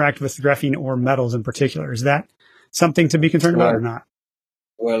interact with graphene or metals in particular. Is that something to be concerned about or not?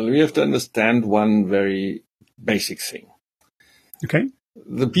 Well, we have to understand one very basic thing. Okay.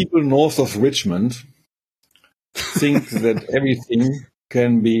 The people north of Richmond think that everything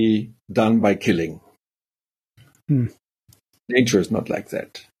can be done by killing. Nature is not like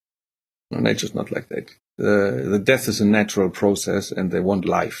that. No, nature is not like that. The death is a natural process, and they want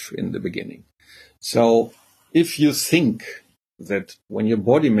life in the beginning. So if you think that when your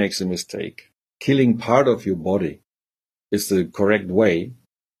body makes a mistake, killing part of your body is the correct way,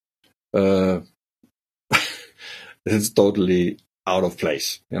 it's totally out of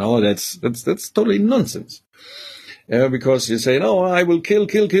place. That's totally nonsense. Because you say, no, I will kill.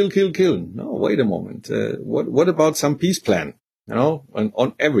 No, wait a moment. What about some peace plan?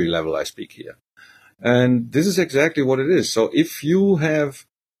 On every level I speak here. And this is exactly what it is. So if you have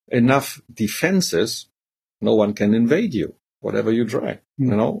enough defenses, no one can invade you, whatever you try.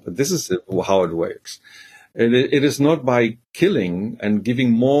 This is how it works. It is not by killing and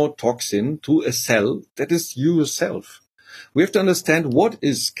giving more toxin to a cell that is you yourself. We have to understand what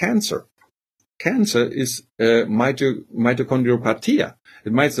is cancer. Cancer is mitochondriopathia.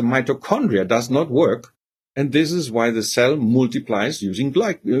 It means the mitochondria does not work, and this is why the cell multiplies using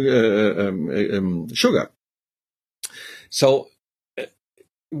sugar. So,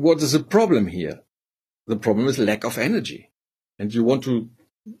 what is the problem here? The problem is lack of energy, and you want to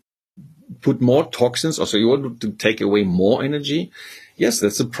put more toxins, or so you want to take away more energy. Yes,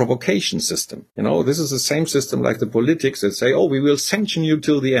 that's a provocation system. This is the same system like the politics that say, we will sanction you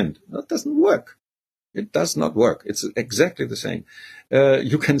till the end. That doesn't work. It does not work. It's exactly the same.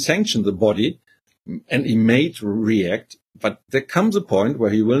 You can sanction the body and it may react, but there comes a point where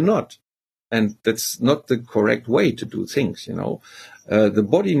he will not. And that's not the correct way to do things, The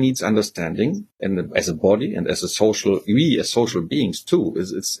body needs understanding, and as a body and as we as social beings too,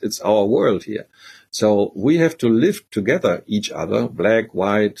 it's our world here. So we have to live together, each other, black,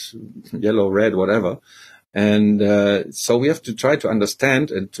 white, yellow, red, whatever. And so we have to try to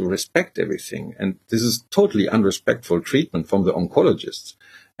understand and to respect everything. And this is totally unrespectful treatment from the oncologists.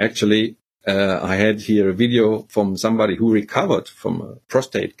 Actually, I had here a video from somebody who recovered from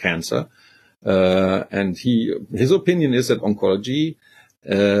prostate cancer. And his opinion is that oncology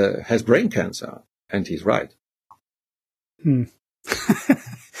has brain cancer. And he's right.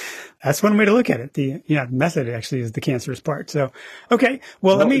 That's one way to look at it. The method actually is the cancerous part. So, okay.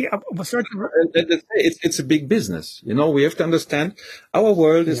 Well, we'll start. It's a big business. We have to understand our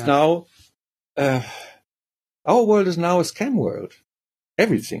world is now, a scam world.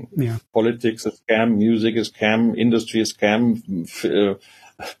 Everything. Yeah. Politics is scam, music is scam, industry is scam,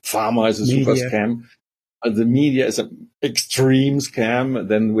 pharma is a super scam. The media is an extreme scam.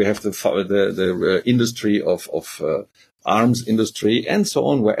 Then we have the industry of arms industry and so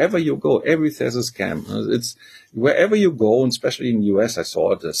on. Wherever you go, everything is a scam. It's wherever you go, and especially in the US, I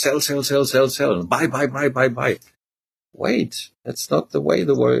saw it: sell, and buy. Wait, that's not the way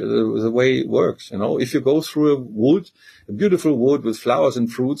it works. If you go through a beautiful wood with flowers and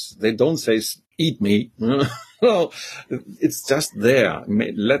fruits, they don't say eat me. No, it's just there.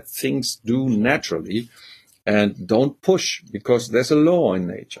 Let things do naturally, and don't push, because there's a law in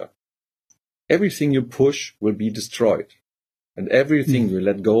nature. Everything you push will be destroyed, and everything you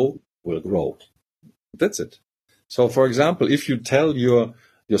let go will grow. That's it. So, for example, if you tell your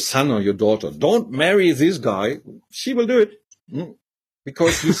son or your daughter, don't marry this guy, she will do it.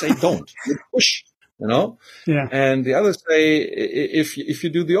 Because you say don't. You push, Yeah. And the others say, if you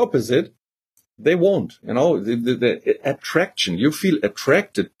do the opposite, they won't. The attraction, you feel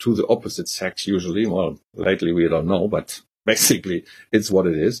attracted to the opposite sex usually. Well, lately we don't know, but basically it's what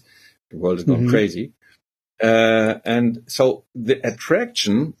it is. The world has gone crazy. And so the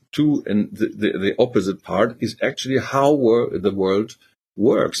attraction to the opposite part is actually how the world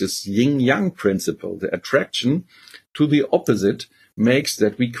works. It's yin-yang principle. The attraction to the opposite makes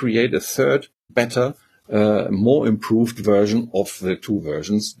that we create a third, better, more improved version of the two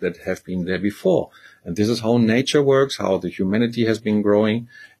versions that have been there before. And this is how nature works, how the humanity has been growing,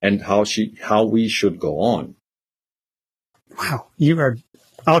 and how we should go on. Wow, you are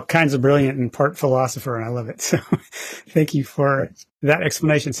all kinds of brilliant and part philosopher, and I love it. So thank you for that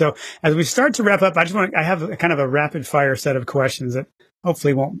explanation. So as we start to wrap up, I have a kind of a rapid fire set of questions that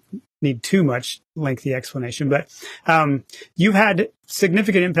hopefully won't need too much lengthy explanation. But you had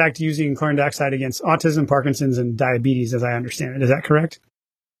significant impact using chlorine dioxide against autism, Parkinson's, and diabetes, as I understand it. Is that correct?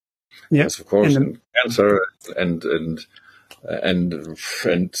 Yes, of course. And cancer and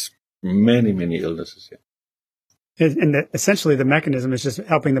many illnesses. Yeah. And essentially, the mechanism is just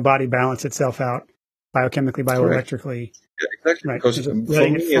helping the body balance itself out biochemically, bioelectrically. Yeah, exactly. Right. Because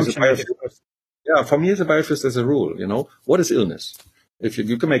for me as a biophysicist, there's a rule. What is illness? If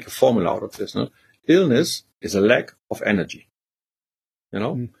you can make a formula out of this, no? Illness is a lack of energy.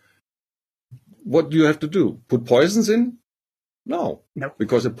 What do you have to do? Put poisons in? No. Nope.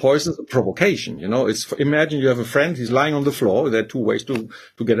 Because a poison is a provocation. Imagine you have a friend, he's lying on the floor. There are two ways to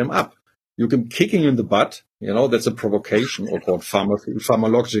get him up. You can kick him in the butt, that's a provocation, or called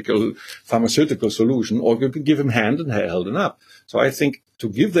pharmaceutical solution, or you can give him hand and hold him up. So I think to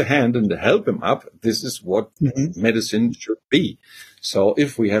give the hand and to help him up, this is what medicine should be. So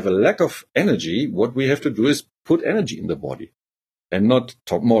if we have a lack of energy, what we have to do is put energy in the body and not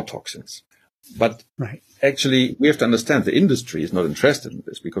more toxins. But actually, we have to understand the industry is not interested in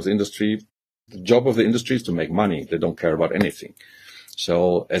this, because the job of the industry is to make money. They don't care about anything.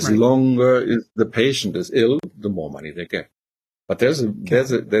 So as longer as the patient is ill, the more money they get. But there's a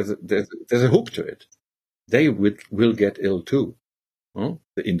hook to it. They will get ill too.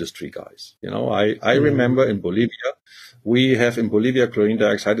 The industry guys. I remember in Bolivia, chlorine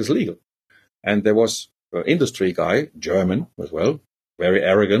dioxide is legal. And there was an industry guy, German as well, very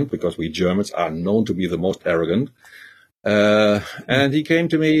arrogant, because we Germans are known to be the most arrogant. And he came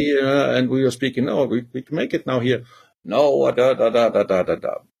to me, and we were speaking, we can make it now here. No, da.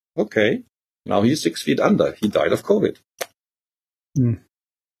 Okay. Now he's 6 feet under. He died of COVID. Man.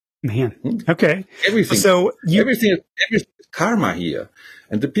 Okay. Everything. So everything is karma here.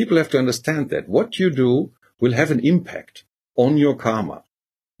 And the people have to understand that what you do will have an impact on your karma.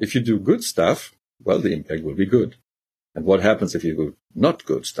 If you do good stuff, well, the impact will be good. And what happens if you do not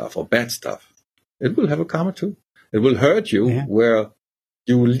good stuff or bad stuff? It will have a karma too. It will hurt you where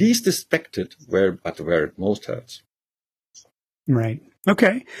you least expect it, where it most hurts. Right.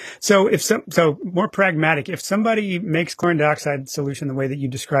 Okay. So so more pragmatic, if somebody makes chlorine dioxide solution the way that you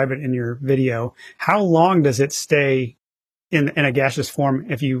describe it in your video, how long does it stay in a gaseous form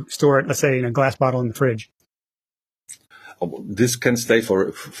if you store it, let's say, in a glass bottle in the fridge? This can stay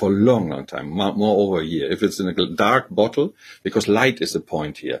for a long time, more over a year. If it's in a dark bottle, because light is the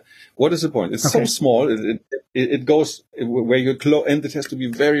point here. What is the point? It's so small, it goes where you close, and it has to be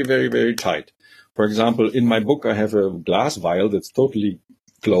very, very, very tight. For example, in my book, I have a glass vial that's totally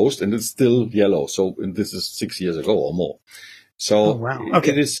closed and it's still yellow. So this is 6 years ago or more. So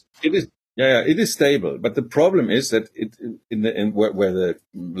it is stable. But the problem is that where the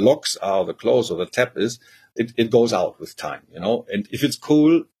locks are, the close or the tap is, it goes out with time, and if it's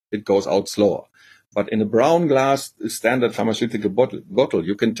cool, it goes out slower. But in a brown glass, standard pharmaceutical bottle,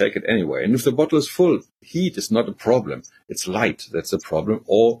 you can take it anywhere. And if the bottle is full, heat is not a problem. It's light that's a problem,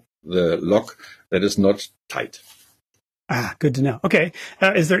 or the lock that is not tight. Good to know. Okay.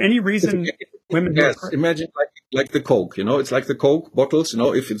 Is there any reason women... Yes, imagine like the Coke, it's like the Coke bottles,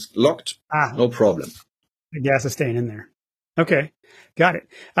 if it's locked, no problem. The gas is staying in there. Okay. Got it.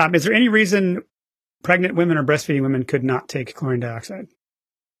 Is there any reason pregnant women or breastfeeding women could not take chlorine dioxide?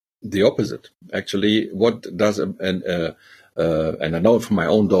 The opposite. Actually, what does, and I know it from my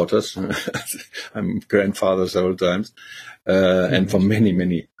own daughters, I'm grandfather several times, and for many,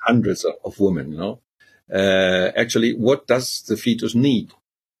 many hundreds of women, actually, what does the fetus need?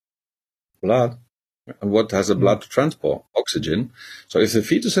 Blood. And what has the blood to transport? Oxygen. So if the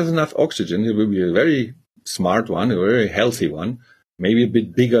fetus has enough oxygen, it will be a very smart one, a very healthy one, maybe a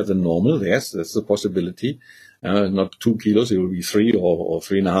bit bigger than normal. Yes, that's a possibility. Not 2 kilos, it will be 3 or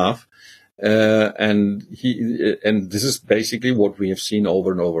 3.5. And this is basically what we have seen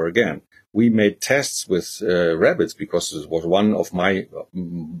over and over again. We made tests with rabbits because this was one of my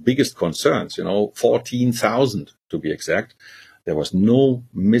biggest concerns, 14,000 to be exact. There was no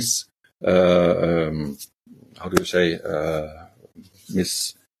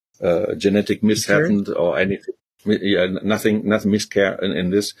genetic mishappened or anything. Nothing miscare in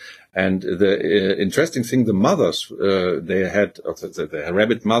this. And the interesting thing, the mothers, the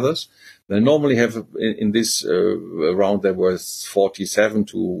rabbit mothers, they normally have in this around there was 47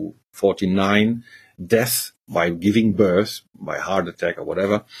 to 49 deaths by giving birth, by heart attack or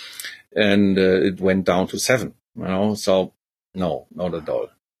whatever. And it went down to 7, so no, not at all.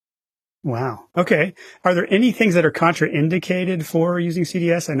 Wow. Okay. Are there any things that are contraindicated for using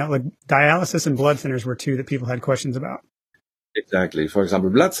CDS? I know like dialysis and blood thinners were two that people had questions about. Exactly. For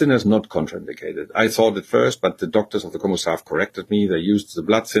example, blood thinners not contraindicated. I thought at first, but the doctors of the Kommissar corrected me. They used the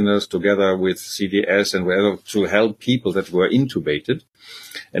blood thinners together with CDS and whatever to help people that were intubated.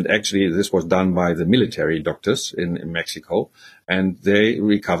 And actually, this was done by the military doctors in Mexico, and they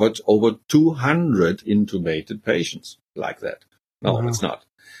recovered over 200 intubated patients like that. No, It's not.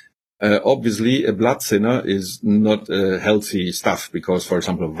 Obviously, a blood thinner is not healthy stuff because, for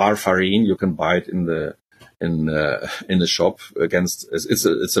example, warfarin you can buy it in the shop against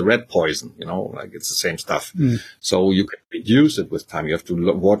it's a red poison, like it's the same stuff. So you can reduce it with time. You have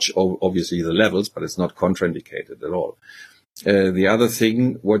to watch obviously the levels, but it's not contraindicated at all. The other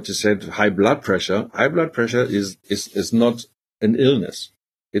thing, what you said, high blood pressure is not an illness.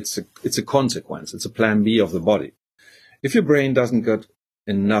 It's a consequence. It's a plan B of the body. If your brain doesn't get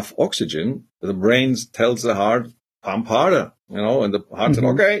enough oxygen, the brain tells the heart, pump harder, and the heart said,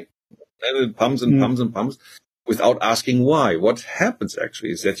 okay. And it pumps and pumps and pumps without asking why. What happens actually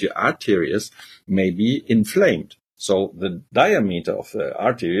is that your arteries may be inflamed. So the diameter of the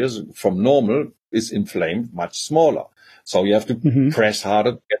arteries from normal is inflamed much smaller. So you have to press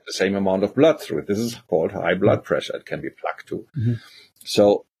harder to get the same amount of blood through it. This is called high blood pressure. It can be plaque too.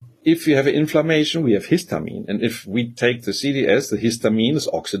 So if you have an inflammation, we have histamine. And if we take the CDS, the histamine is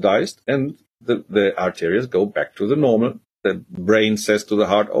oxidized and the arteries go back to the normal. The brain says to the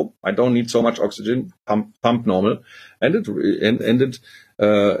heart, oh, I don't need so much oxygen, pump normal. And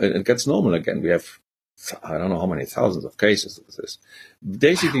it gets normal again. We have, I don't know how many thousands of cases of this.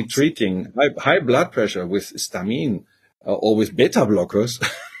 Basically treating high blood pressure with histamine or with beta blockers.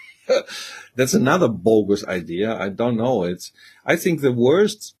 That's another bogus idea. I don't know. I think the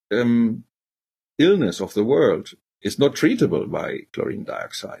worst illness of the world is not treatable by chlorine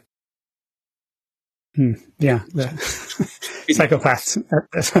dioxide. Yeah, the psychopaths.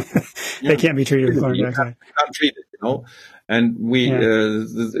 They can't be treated with chlorine dioxide. Can't treat it, And we in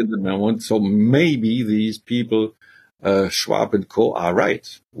the moment. So maybe these people, Schwab and co, are right.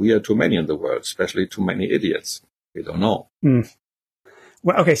 We are too many in the world, especially too many idiots. We don't know.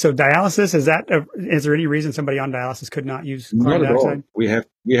 Well, okay, so dialysis, is there any reason somebody on dialysis could not use chlorine Not at all. dioxide?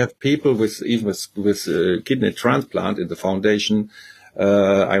 We have people with kidney transplant in the foundation.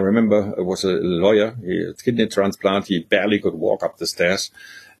 I remember it was a lawyer, he had kidney transplant. He barely could walk up the stairs,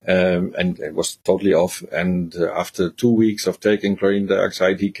 and it was totally off. And after 2 weeks of taking chlorine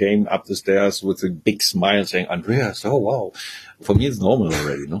dioxide, he came up the stairs with a big smile, saying, "Andreas, oh wow, for me it's normal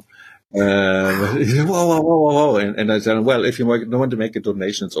already, no." He said, wow. And I said, well, if you want to make a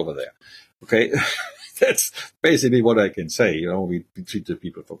donation, it's over there. Okay. That's basically what I can say. We treat the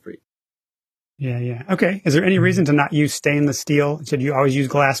people for free. Yeah. Okay. Is there any reason to not use stainless steel? Should you always use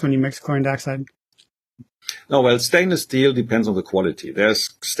glass when you mix chlorine dioxide? No, well, stainless steel depends on the quality. There's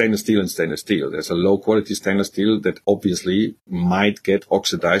stainless steel and stainless steel. There's a low quality stainless steel that obviously might get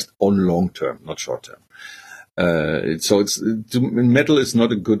oxidized on long term, not short term. Metal is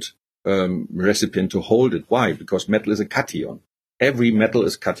not a good recipient to hold it. Why? Because metal is a cation. Every metal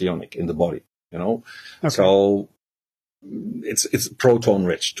is cationic in the body, Okay. So it's proton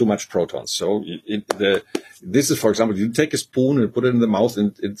rich, too much protons. So this is, for example, you take a spoon and put it in the mouth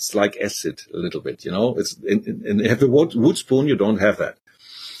and it's like acid a little bit, and if a wood spoon, you don't have that.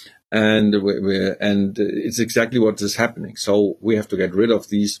 And it's exactly what is happening. So we have to get rid of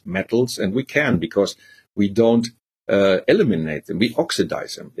these metals, and we can, because we don't eliminate them. We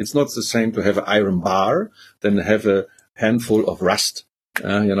oxidize them. It's not the same to have an iron bar than have a handful of rust.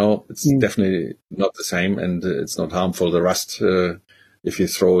 It's definitely not the same, and it's not harmful, the rust, if you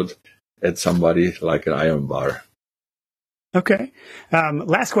throw it at somebody like an iron bar. Okay.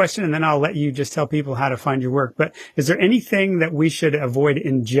 Last question, and then I'll let you just tell people how to find your work. But is there anything that we should avoid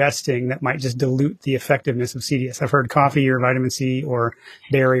ingesting that might just dilute the effectiveness of CDS? I've heard coffee or vitamin C or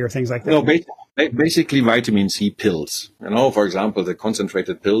dairy or things like that. No, basically vitamin C pills. For example, the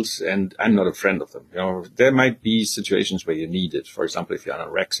concentrated pills, and I'm not a friend of them. There might be situations where you need it. For example, if you're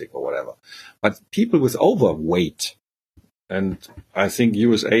anorexic or whatever. But people with overweight, and I think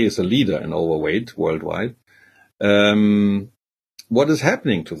USA is a leader in overweight worldwide. What is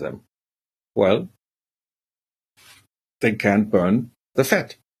happening to them? Well, they can't burn the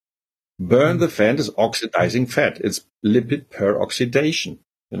fat. Burn the fat is oxidizing fat. It's lipid peroxidation.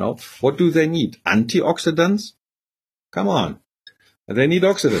 What do they need? Antioxidants? Come on. They need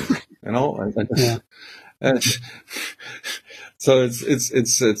oxidants, Yeah. So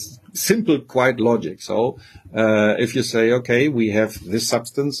it's simple, quite logic. So, if you say, okay, we have this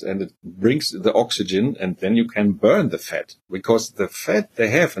substance and it brings the oxygen, and then you can burn the fat, because the fat they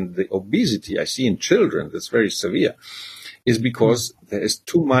have and the obesity I see in children, that's very severe, is because there is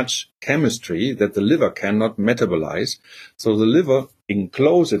too much chemistry that the liver cannot metabolize. So the liver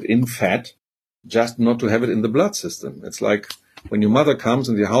enclose it in fat, just not to have it in the blood system. It's like when your mother comes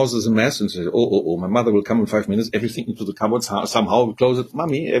and the house is a mess and says, oh, my mother will come in 5 minutes, everything into the cupboards, somehow we close it.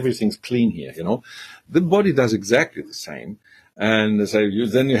 Mommy, everything's clean here, The body does exactly the same. And they say,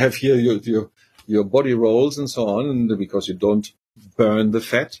 then you have here your body rolls and so on, because you don't burn the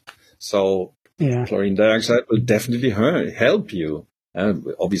fat. So chlorine dioxide will definitely help you.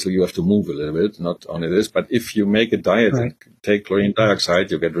 Obviously, you have to move a little bit, not only this, but if you make a diet and take chlorine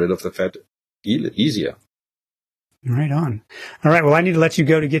dioxide, you get rid of the fat easier. Right on. All right. Well, I need to let you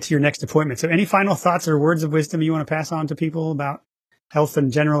go to get to your next appointment. So any final thoughts or words of wisdom you want to pass on to people about health in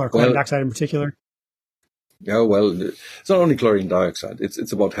general, or chlorine dioxide in particular? Yeah, well, it's not only chlorine dioxide.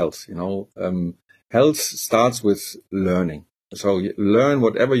 It's about health, Health starts with learning. So you learn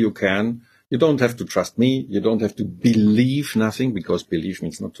whatever you can. You don't have to trust me. You don't have to believe nothing, because believe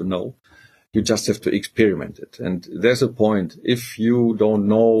means not to know. You just have to experiment it. And there's a point. If you don't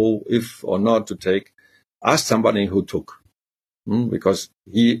know if or not to take, ask somebody who took, because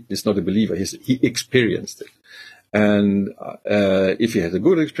he is not a believer. He experienced it. And if he has a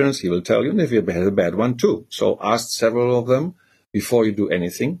good experience, he will tell you, and if he has a bad one too. So ask several of them before you do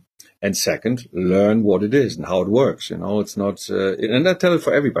anything. And second, learn what it is and how it works. It's not, and I tell it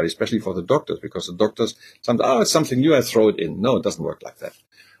for everybody, especially for the doctors, because the doctors sometimes, it's something new, I throw it in. No, it doesn't work like that.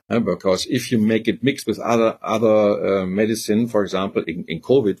 Because if you make it mixed with other medicine, for example, in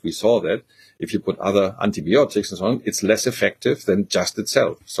COVID, we saw that if you put other antibiotics and so on, it's less effective than just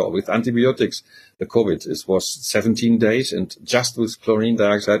itself. So with antibiotics, the COVID was 17 days, and just with chlorine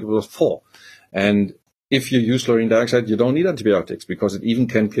dioxide, it was 4. And if you use chlorine dioxide, you don't need antibiotics, because it even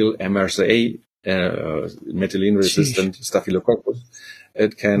can kill MRSA, methicillin-resistant staphylococcus.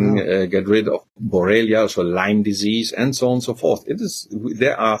 It can get rid of Borrelia, also Lyme disease, and so on and so forth.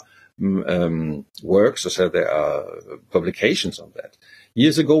 There are works, so there are publications on that.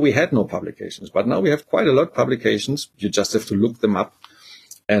 Years ago, we had no publications, but now we have quite a lot of publications. You just have to look them up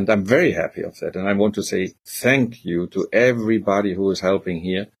And I'm very happy of that. And I want to say thank you to everybody who is helping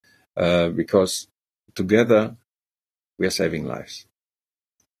here, because together we are saving lives.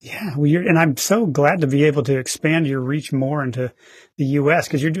 Yeah, well, and I'm so glad to be able to expand your reach more into the U.S.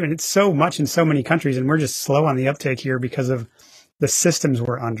 because you're doing it so much in so many countries, and we're just slow on the uptake here because of the systems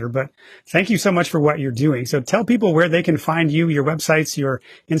we're under. But thank you so much for what you're doing. So tell people where they can find you, your websites, your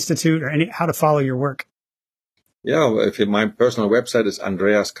institute, or how to follow your work. Yeah, my personal website is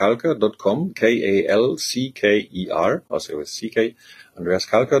andreaskalcker.com, Kalcker, also with CK,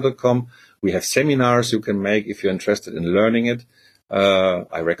 andreaskalcker.com. We have seminars you can make if you're interested in learning it.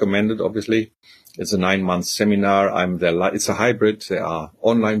 I recommend it, obviously. It's a 9-month seminar. I'm there. It's a hybrid. There are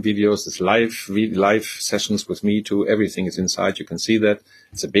online videos. It's live sessions with me too. Everything is inside. You can see that.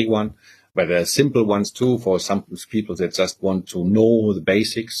 It's a big one. But there are simple ones too for some people that just want to know the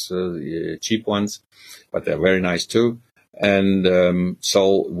basics, the cheap ones. But they're very nice too. And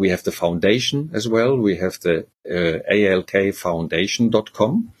so we have the foundation as well. We have the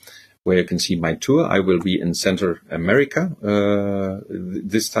alkfoundation.com, where you can see my tour. I will be in Central America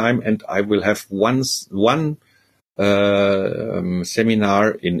this time, and I will have one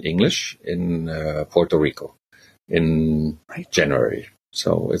seminar in English in Puerto Rico in January.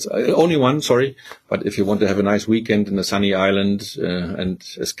 So it's only one, sorry. But if you want to have a nice weekend in a sunny island and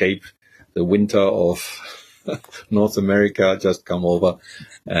escape the winter of North America, just come over.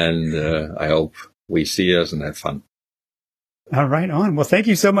 And I hope we see us and have fun. All right, on. Well, thank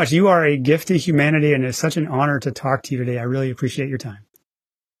you so much. You are a gift to humanity, and it's such an honor to talk to you today. I really appreciate your time.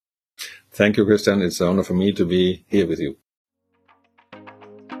 Thank you, Christian. It's an honor for me to be here with you.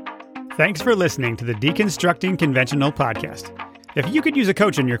 Thanks for listening to the Deconstructing Conventional podcast. If you could use a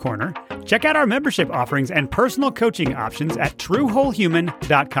coach in your corner, check out our membership offerings and personal coaching options at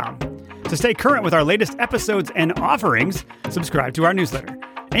truewholehuman.com. To stay current with our latest episodes and offerings, subscribe to our newsletter.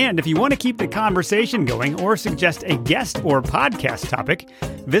 And if you want to keep the conversation going or suggest a guest or podcast topic,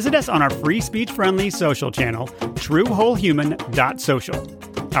 visit us on our free speech-friendly social channel,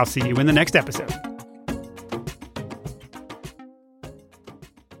 truewholehuman.social. I'll see you in the next episode.